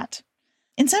for that.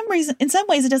 In some ways,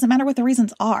 it doesn't matter what the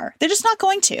reasons are. They're just not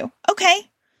going to. Okay.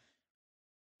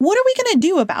 What are we going to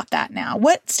do about that now?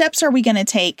 What steps are we going to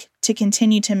take to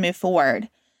continue to move forward?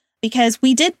 Because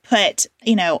we did put,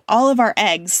 all of our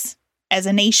eggs as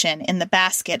a nation in the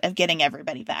basket of getting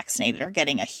everybody vaccinated or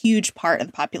getting a huge part of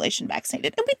the population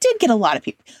vaccinated. And we did get a lot of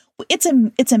people. It's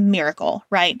a miracle,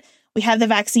 right? We have the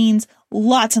vaccines.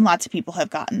 Lots and lots of people have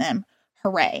gotten them.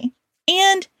 Hooray.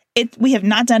 And we have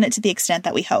not done it to the extent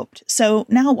that we hoped. So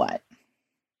now what?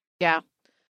 Yeah.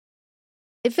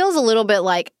 It feels a little bit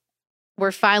like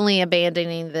we're finally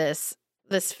abandoning this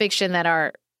fiction that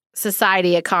our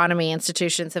society, economy,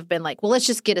 institutions have been like, well, let's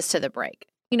just get us to the break.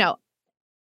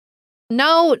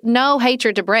 No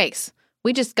hatred to breaks.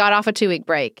 We just got off a 2-week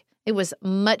break. It was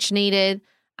much needed.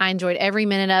 I enjoyed every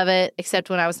minute of it, except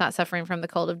when I was not suffering from the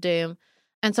cold of doom.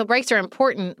 And so breaks are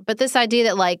important. But this idea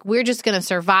that like we're just going to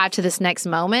survive to this next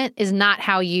moment is not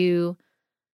how you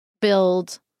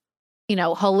build,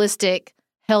 holistic,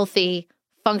 healthy,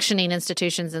 functioning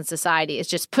institutions in society. It's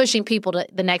just pushing people to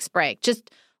the next break. Just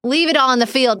leave it all in the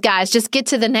field, guys. Just get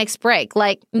to the next break.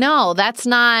 Like, no, that's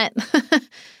not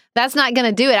that's not going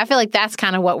to do it. I feel like that's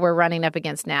kind of what we're running up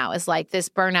against now is like this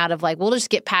burnout of like, we'll just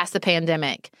get past the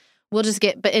pandemic.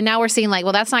 And now we're seeing like,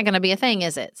 well, that's not going to be a thing,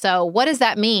 is it? So what does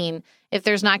that mean if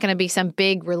there's not going to be some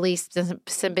big release,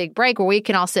 some big break where we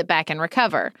can all sit back and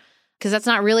recover? Because that's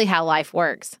not really how life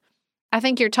works. I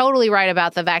think you're totally right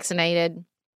about the vaccinated,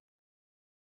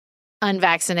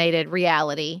 unvaccinated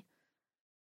reality.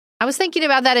 I was thinking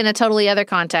about that in a totally other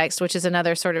context, which is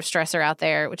another sort of stressor out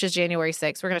there, which is January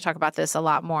 6th. We're going to talk about this a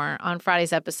lot more on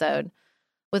Friday's episode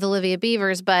with Olivia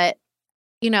Beavers. But,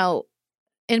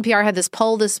 NPR had this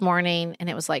poll this morning, and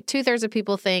it was like 2/3 of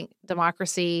people think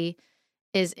democracy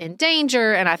is in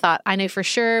danger. And I thought I knew for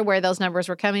sure where those numbers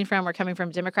were coming from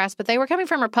Democrats, but they were coming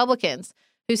from Republicans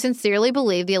who sincerely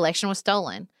believed the election was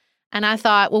stolen. And I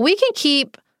thought, well, we can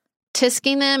keep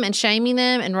tisking them and shaming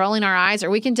them and rolling our eyes, or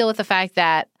we can deal with the fact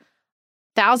that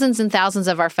thousands and thousands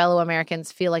of our fellow Americans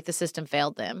feel like the system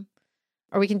failed them.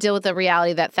 Or we can deal with the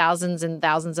reality that thousands and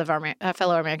thousands of our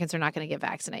fellow Americans are not going to get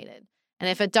vaccinated. And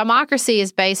if a democracy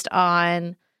is based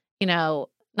on, not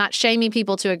shaming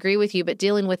people to agree with you, but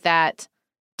dealing with that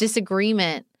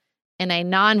disagreement in a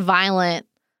nonviolent,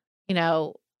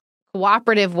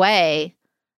 cooperative way,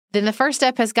 then the first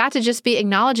step has got to just be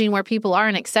acknowledging where people are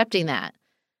and accepting that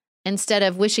instead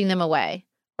of wishing them away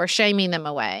or shaming them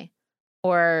away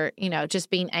or,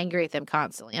 just being angry at them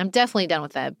constantly. I'm definitely done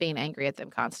with that, being angry at them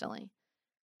constantly.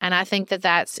 And I think that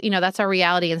that's our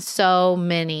reality in so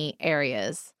many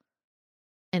areas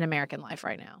in American life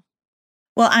right now.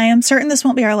 Well, I am certain this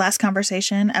won't be our last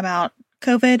conversation about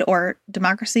COVID or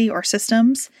democracy or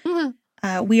systems. Mm-hmm.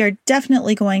 We are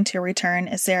definitely going to return,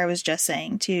 as Sarah was just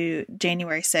saying, to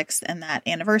January 6th and that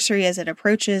anniversary as it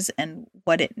approaches and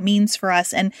what it means for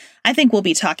us. And I think we'll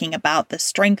be talking about the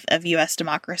strength of U.S.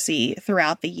 democracy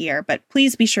throughout the year. But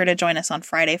please be sure to join us on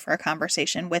Friday for a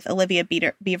conversation with Olivia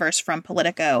Beavers from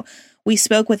Politico. We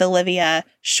spoke with Olivia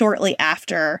shortly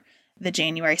after the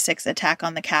January 6th attack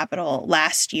on the Capitol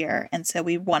last year. And so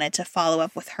we wanted to follow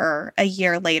up with her a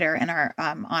year later and are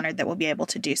honored that we'll be able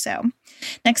to do so.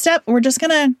 Next up, we're just going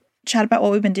to chat about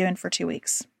what we've been doing for 2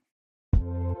 weeks.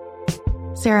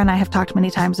 Sarah and I have talked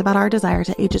many times about our desire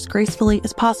to age as gracefully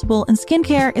as possible, and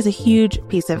skincare is a huge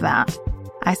piece of that.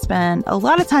 I spend a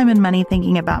lot of time and money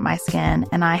thinking about my skin,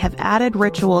 and I have added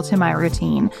Ritual to my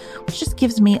routine, which just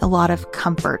gives me a lot of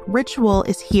comfort. Ritual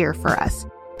is here for us.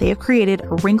 They have created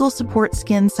a wrinkle support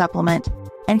skin supplement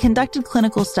and conducted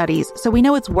clinical studies, so we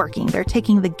know it's working. They're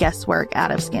taking the guesswork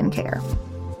out of skincare.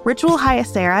 Ritual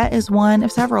Hyacera is one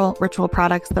of several Ritual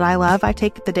products that I love. I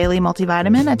take the daily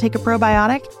multivitamin, I take a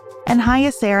probiotic, and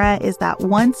Hyacera is that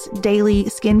once daily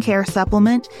skincare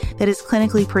supplement that is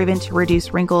clinically proven to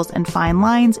reduce wrinkles and fine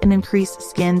lines and increase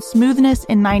skin smoothness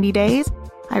in 90 days.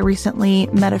 I recently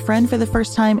met a friend for the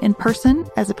first time in person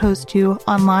as opposed to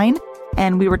online.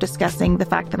 And we were discussing the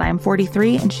fact that I am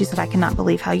 43, and she said, I cannot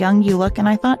believe how young you look. And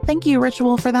I thought, thank you,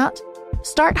 Ritual, for that.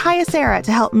 Start Hyacera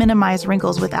to help minimize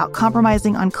wrinkles without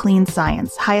compromising on clean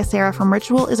science. Hyacera from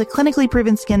Ritual is a clinically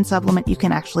proven skin supplement you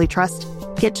can actually trust.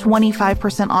 Get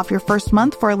 25% off your first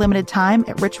month for a limited time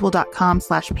at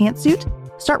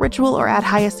ritual.com/pantsuit. Start Ritual or add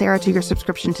Hyacera to your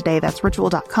subscription today. That's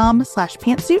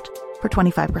ritual.com/pantsuit for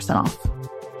 25% off.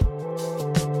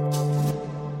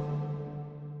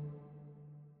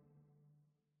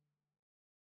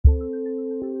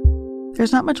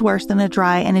 There's not much worse than a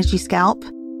dry and itchy scalp.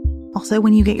 Also,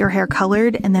 when you get your hair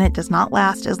colored and then it does not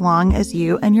last as long as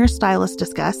you and your stylist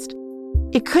discussed.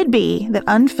 It could be that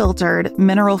unfiltered,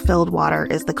 mineral-filled water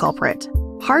is the culprit.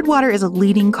 Hard water is a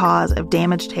leading cause of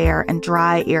damaged hair and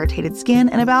dry, irritated skin,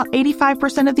 and about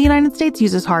 85% of the United States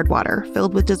uses hard water,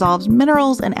 filled with dissolved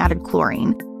minerals and added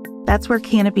chlorine. That's where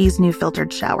Canopy's new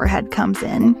filtered shower head comes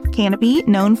in. Canopy,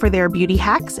 known for their beauty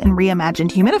hacks and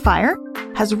reimagined humidifier,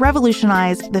 has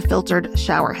revolutionized the filtered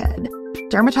shower head.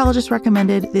 Dermatologists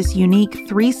recommended this unique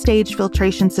 3-stage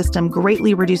filtration system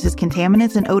greatly reduces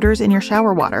contaminants and odors in your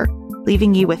shower water,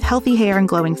 leaving you with healthy hair and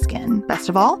glowing skin. Best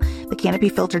of all, the Canopy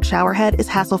filtered shower head is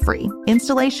hassle-free.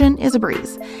 Installation is a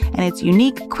breeze, and its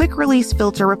unique quick-release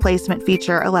filter replacement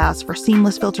feature allows for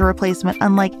seamless filter replacement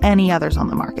unlike any others on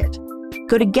the market.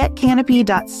 Go to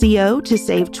getcanopy.co to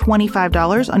save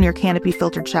 $25 on your Canopy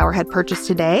filtered shower head purchase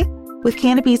today with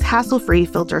Canopy's hassle-free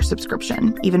filter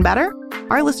subscription. Even better,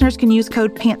 our listeners can use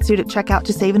code PANTSUIT at checkout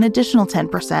to save an additional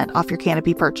 10% off your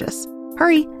Canopy purchase.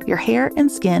 Hurry, your hair and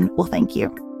skin will thank you.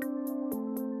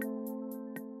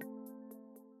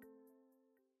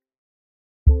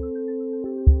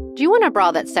 Do you want a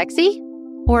bra that's sexy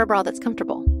or a bra that's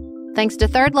comfortable? Thanks to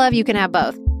Third Love, you can have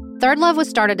both. Third Love was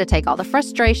started to take all the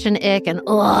frustration, ick, and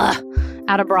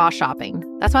out of bra shopping.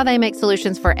 That's why they make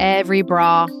solutions for every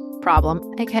bra problem,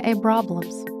 aka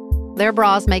problems. Their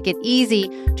bras make it easy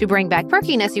to bring back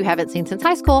perkiness you haven't seen since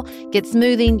high school, get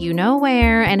smoothing you know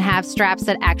where, and have straps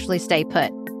that actually stay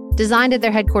put. Designed at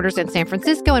their headquarters in San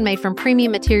Francisco and made from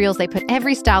premium materials, they put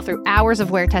every style through hours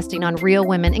of wear testing on real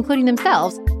women, including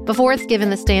themselves, before it's given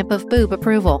the stamp of boob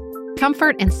approval.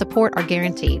 Comfort and support are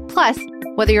guaranteed. Plus,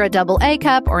 whether you're a double A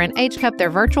cup or an H cup, their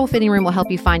virtual fitting room will help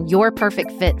you find your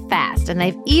perfect fit fast. And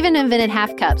they've even invented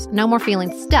half cups. No more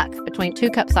feeling stuck between 2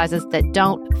 cup sizes that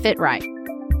don't fit right.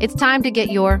 It's time to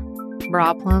get your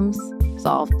problems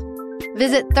solved.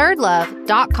 Visit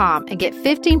thirdlove.com and get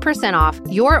 15% off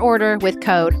your order with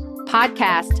code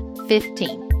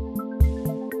podcast15.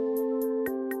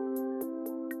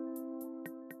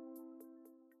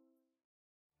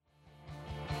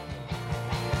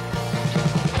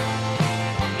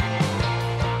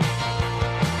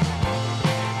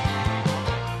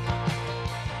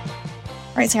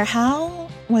 All right, Sarah, how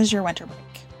was your winter break?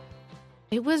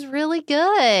 It was really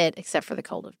good, except for the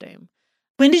cold of doom.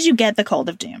 When did you get the cold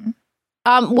of doom?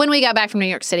 When we got back from New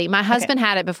York City. My husband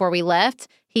had it before we left.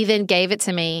 He then gave it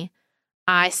to me.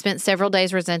 I spent several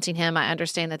days resenting him. I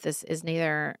understand that this is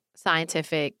neither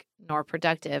scientific nor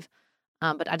productive,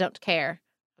 but I don't care.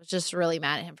 I was just really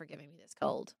mad at him for giving me this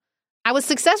cold. I was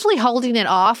successfully holding it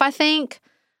off, I think,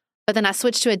 but then I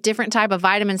switched to a different type of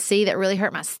vitamin C that really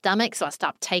hurt my stomach, so I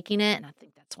stopped taking it, and I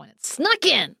think that's when it snuck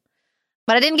in.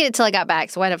 But I didn't get it till I got back.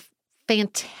 So I had a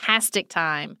fantastic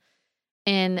time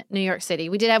in New York City.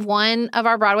 We did have one of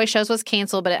our Broadway shows was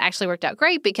canceled, but it actually worked out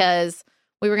great because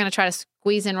we were going to try to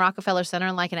squeeze in Rockefeller Center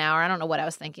in like an hour. I don't know what I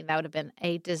was thinking. That would have been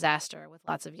a disaster with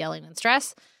lots of yelling and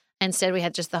stress. Instead, we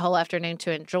had just the whole afternoon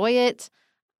to enjoy it.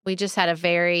 We just had a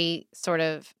very sort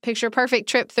of picture-perfect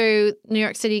trip through New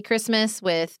York City Christmas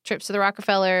with trips to the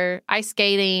Rockefeller, ice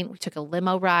skating. We took a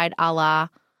limo ride a la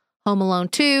Home Alone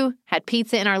 2, had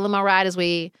pizza in our limo ride as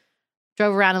we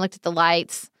drove around and looked at the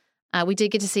lights. We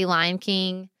did get to see Lion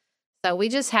King. So we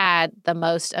just had the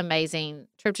most amazing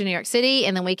trip to New York City.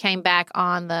 And then we came back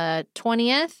on the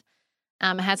 20th.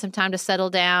 Had some time to settle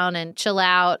down and chill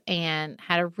out and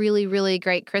had a really, really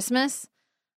great Christmas.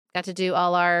 Got to do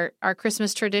all our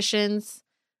Christmas traditions.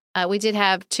 We did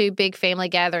have 2 big family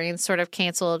gatherings sort of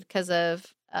canceled because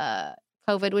of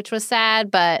COVID, which was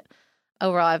sad. But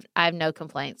overall, I have no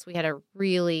complaints. We had a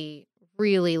really,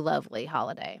 really lovely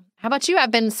holiday. How about you? I've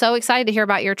been so excited to hear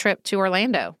about your trip to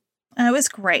Orlando. It was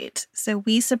great. So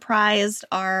we surprised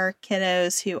our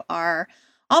kiddos who are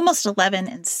almost 11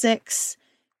 and 6.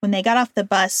 When they got off the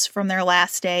bus from their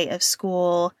last day of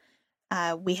school,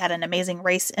 we had an Amazing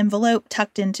Race envelope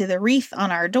tucked into the wreath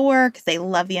on our door because they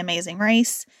love the Amazing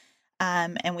Race.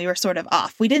 And we were sort of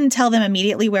off. We didn't tell them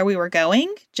immediately where we were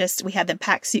going. Just we had them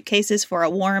pack suitcases for a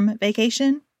warm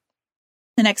vacation.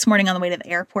 The next morning on the way to the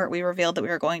airport, we revealed that we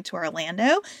were going to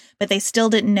Orlando, but they still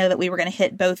didn't know that we were going to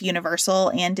hit both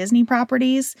Universal and Disney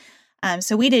properties.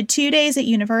 So we did 2 days at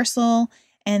Universal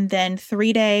and then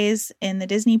 3 days in the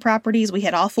Disney properties. We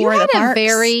hit all 4 of the parks. You had a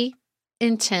very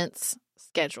intense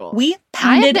schedule. We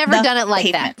pounded I have never done it like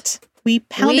pavement. that. We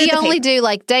pounded We only pavement. do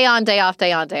like day on, day off,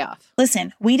 day on, day off.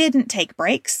 Listen, we didn't take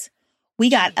breaks. We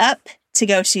got up to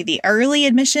go to the early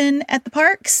admission at the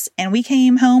parks, and we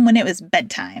came home when it was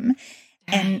bedtime.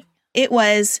 And it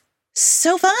was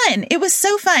so fun. It was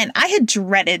so fun. I had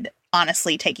dreaded,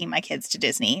 honestly, taking my kids to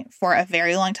Disney for a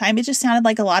very long time. It just sounded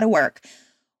like a lot of work.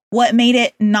 What made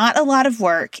it not a lot of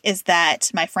work is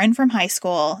that my friend from high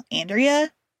school,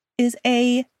 Andrea, is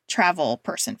a travel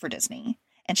person for Disney,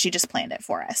 and she just planned it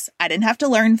for us. I didn't have to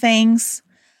learn things.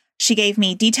 She gave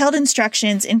me detailed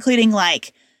instructions, including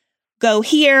like, go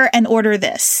here and order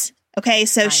this. Okay,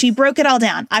 so Nice. She broke it all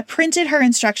down. I printed her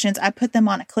instructions. I put them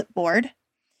on a clipboard,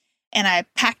 and I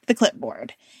packed the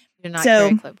clipboard. You're not So-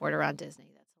 carrying a clipboard around Disney.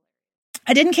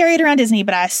 I didn't carry it around Disney,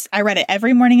 but I read it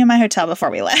every morning in my hotel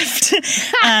before we left.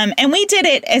 And we did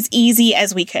it as easy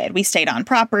as we could. We stayed on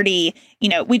property. You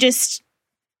know,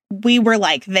 we were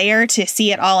like there to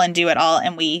see it all and do it all.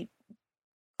 And we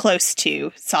close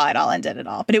to saw it all and did it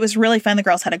all. But it was really fun. The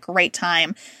girls had a great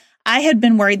time. I had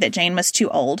been worried that Jane was too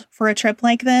old for a trip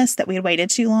like this, that we had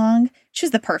waited too long. She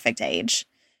was the perfect age.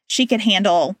 She could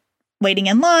handle waiting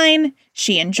in line.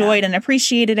 She enjoyed and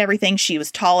appreciated everything. She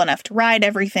was tall enough to ride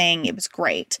everything. It was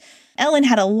great. Ellen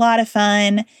had a lot of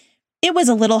fun. It was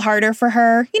a little harder for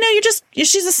her. You know,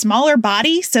 she's a smaller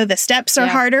body, so the steps are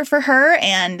harder for her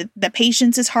and the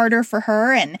patience is harder for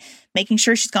her, and making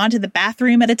sure she's gone to the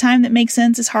bathroom at a time that makes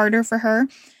sense is harder for her.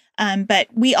 But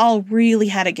we all really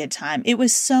had a good time. It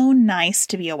was so nice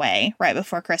to be away right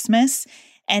before Christmas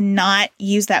and not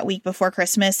use that week before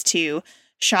Christmas to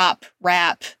shop,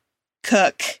 wrap,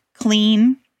 cook,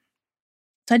 clean.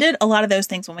 So I did a lot of those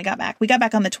things when we got back. We got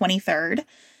back on the 23rd.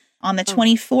 On the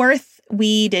 24th,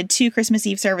 we did 2 Christmas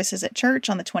Eve services at church.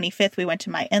 On the 25th, we went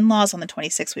to my in-laws. On the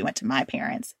 26th, we went to my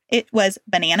parents. It was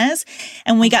bananas.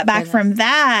 And when we got back from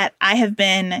that, I have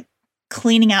been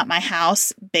cleaning out my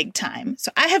house big time.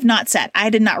 So I have not sat.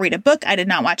 I did not read a book. I did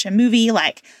not watch a movie.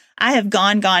 Like, I have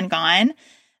gone.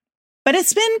 But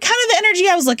it's been kind of the energy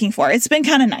I was looking for. It's been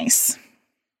kind of nice.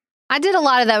 I did a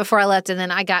lot of that before I left, and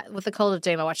then I got, with the cold of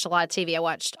doom, I watched a lot of TV. I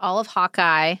watched all of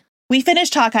Hawkeye. We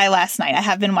finished Hawkeye last night. I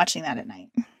have been watching that at night.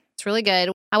 It's really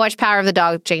good. I watched Power of the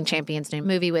Dog, Jane Champion's new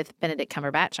movie with Benedict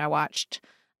Cumberbatch. I watched.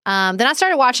 Then I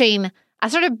started watching,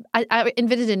 I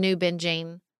invented a new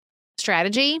binging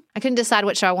strategy. I couldn't decide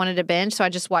which show I wanted to binge, so I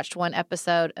just watched one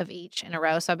episode of each in a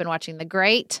row. So I've been watching The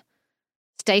Great,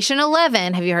 Station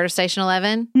 11. Have you heard of Station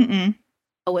 11? Mm-mm.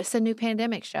 Oh, it's a new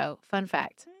pandemic show. Fun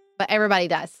fact. But everybody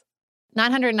dies.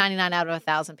 999 out of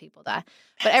 1,000 people die.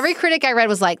 But every critic I read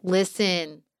was like,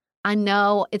 listen, I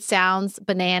know it sounds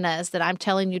bananas that I'm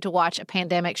telling you to watch a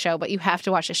pandemic show, but you have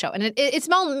to watch the show. And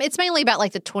it's mainly about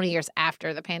like the 20 years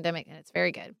after the pandemic, and it's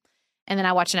very good. And then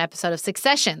I watched an episode of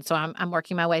Succession, so I'm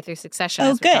working my way through Succession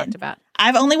as we talked about.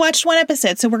 I've only watched one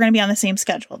episode, so we're going to be on the same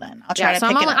schedule then. I'll try to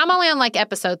pick it up. I'm only on like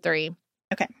episode 3.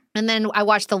 Okay. And then I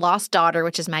watched The Lost Daughter,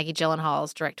 which is Maggie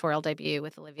Gyllenhaal's directorial debut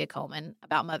with Olivia Colman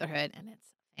about motherhood, and it's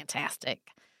fantastic.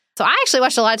 So I actually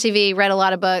watched a lot of TV, read a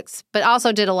lot of books, but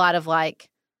also did a lot of like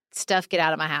stuff, get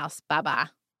out of my house. Bye-bye.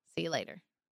 See you later.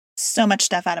 So much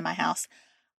stuff out of my house.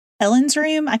 Ellen's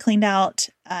room, I cleaned out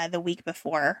the week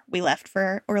before we left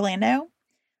for Orlando.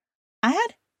 I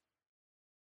had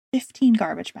 15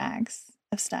 garbage bags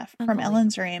of stuff from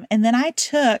Ellen's room. And then I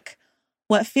took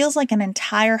what feels like an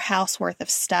entire house worth of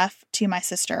stuff to my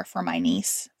sister for my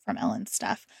niece from Ellen's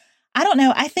stuff. I don't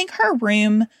know. I think her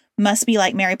room must be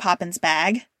like Mary Poppins'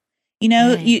 bag. You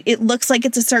know, it looks like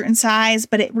it's a certain size,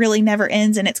 but it really never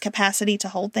ends in its capacity to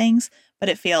hold things. But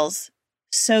it feels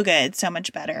so good, so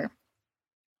much better.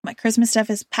 My Christmas stuff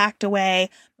is packed away.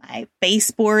 My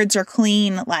baseboards are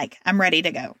clean. Like, I'm ready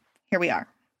to go. Here we are.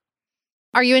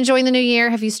 Are you enjoying the new year?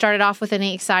 Have you started off with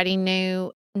any exciting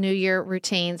new year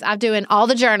routines? I'm doing all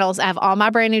the journals. I have all my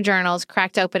brand new journals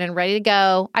cracked open and ready to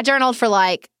go. I journaled for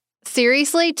like,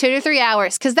 seriously, 2 to 3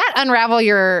 hours, because that unravel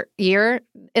your year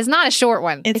is not a short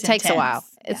one. It takes a while.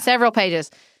 Yeah. It's several pages.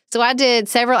 So I did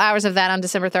several hours of that on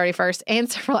December 31st and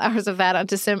several hours of that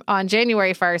on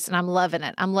January 1st, and I'm loving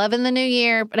it. I'm loving the new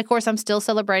year, but of course, I'm still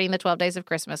celebrating the 12 days of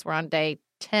Christmas. We're on day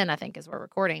 10, I think, as we're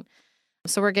recording.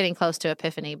 So we're getting close to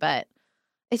Epiphany, but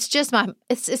it's just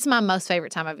it's my most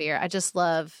favorite time of year. I just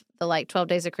love the like 12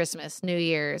 days of Christmas, New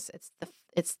Year's.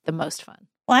 It's the most fun.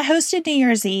 Well, I hosted New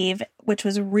Year's Eve, which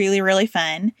was really, really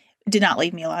fun. It did not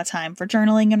leave me a lot of time for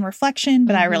journaling and reflection,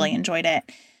 but I really enjoyed it.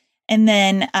 And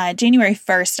then January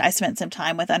 1st, I spent some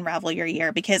time with Unravel Your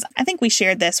Year, because I think we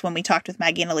shared this when we talked with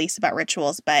Maggie and Elise about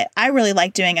rituals, but I really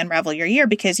like doing Unravel Your Year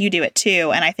because you do it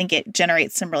too. And I think it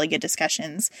generates some really good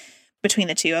discussions between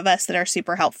the two of us that are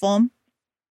super helpful.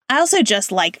 I also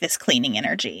just like this cleaning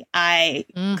energy. I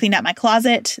cleaned out my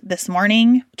closet this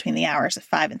morning between the hours of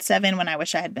 5 and 7 when I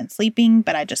wish I had been sleeping,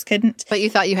 but I just couldn't. But you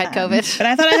thought you had COVID. But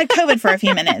I thought I had COVID for a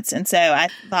few minutes. And so I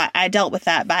thought I dealt with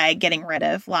that by getting rid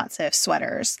of lots of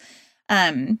sweaters.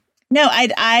 No,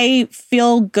 I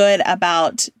feel good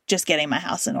about just getting my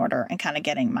house in order and kind of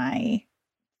getting my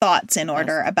thoughts in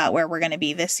order about where we're going to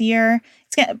be this year.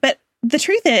 But the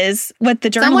truth is, what the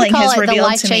journaling has revealed to me, the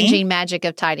life-changing magic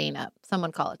of tidying up.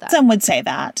 Someone call it that. Some would say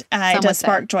that. It does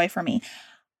spark joy for me.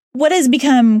 What has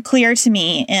become clear to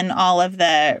me in all of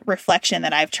the reflection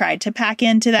that I've tried to pack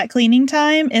into that cleaning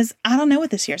time is I don't know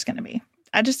what this year's going to be.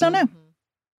 I just don't know.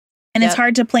 And it's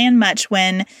hard to plan much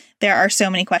when there are so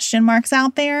many question marks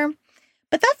out there.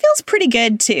 But that feels pretty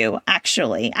good too,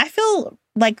 actually. I feel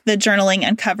like the journaling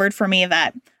uncovered for me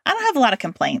that I don't have a lot of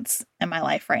complaints in my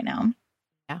life right now.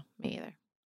 Yeah, me either.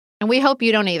 And we hope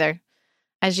you don't either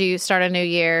as you start a new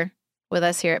year with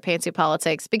us here at Pantsuit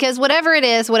Politics. Because whatever it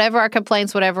is, whatever our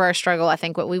complaints, whatever our struggle, I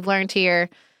think what we've learned here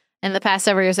in the past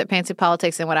several years at Pantsuit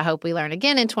Politics, and what I hope we learn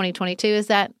again in 2022, is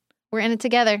that we're in it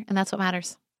together, and that's what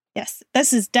matters. Yes,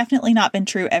 this has definitely not been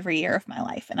true every year of my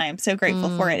life, and I am so grateful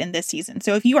for it in this season.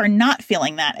 So if you are not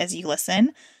feeling that as you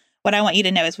listen, what I want you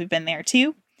to know is we've been there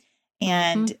too.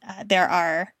 And there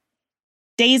are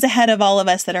days ahead of all of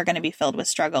us that are going to be filled with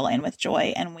struggle and with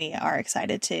joy, and we are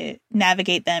excited to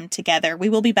navigate them together. We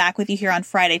will be back with you here on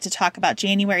Friday to talk about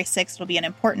January 6th. It'll be an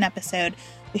important episode.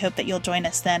 We hope that you'll join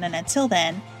us then, and until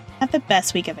then, have the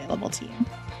best week available to you.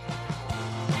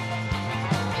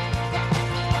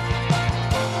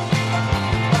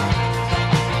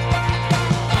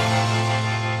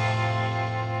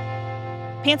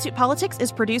 Pantsuit Politics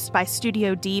is produced by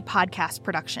Studio D Podcast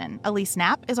Production. Elise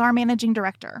Knapp is our managing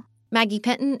director. Maggie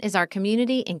Penton is our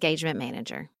community engagement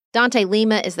manager. Dante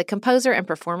Lima is the composer and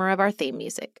performer of our theme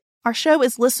music. Our show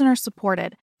is listener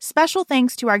supported. Special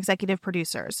thanks to our executive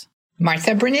producers: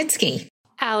 Martha Brunitsky,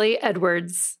 Allie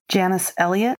Edwards, Janice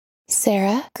Elliott,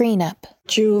 Sarah Greenup,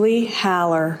 Julie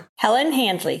Haller, Helen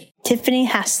Handley, Tiffany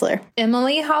Hassler,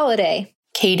 Emily Holiday,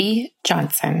 Katie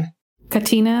Johnson,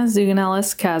 Katina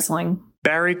Zuganellis-Kasling,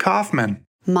 Barry Kaufman,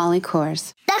 Molly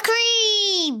Kors, The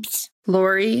Creeps,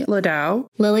 Lori Ladow,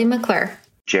 Lily McClure,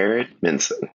 Jared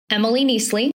Minson, Emily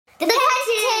Neasley, The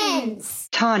Cousins,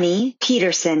 Tawny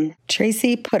Peterson,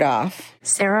 Tracy Putoff,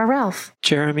 Sarah Ralph,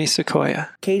 Jeremy Sequoia,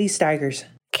 Katie Steigers,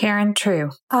 Karen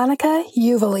True, Annika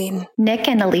Uvaline, Nick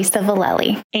and Elisa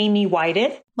Valelli, Amy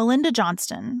Whited, Melinda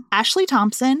Johnston, Ashley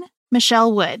Thompson,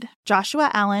 Michelle Wood,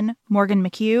 Joshua Allen, Morgan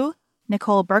McHugh,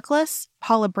 Nicole Berkless,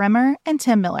 Paula Bremer, and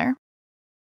Tim Miller.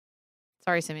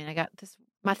 Sorry, Simeon, I got this.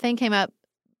 My thing came up.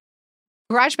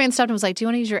 GarageBand stopped and was like, "Do you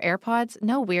want to use your AirPods?"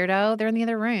 No, weirdo. They're in the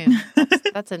other room.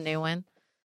 That's a new one.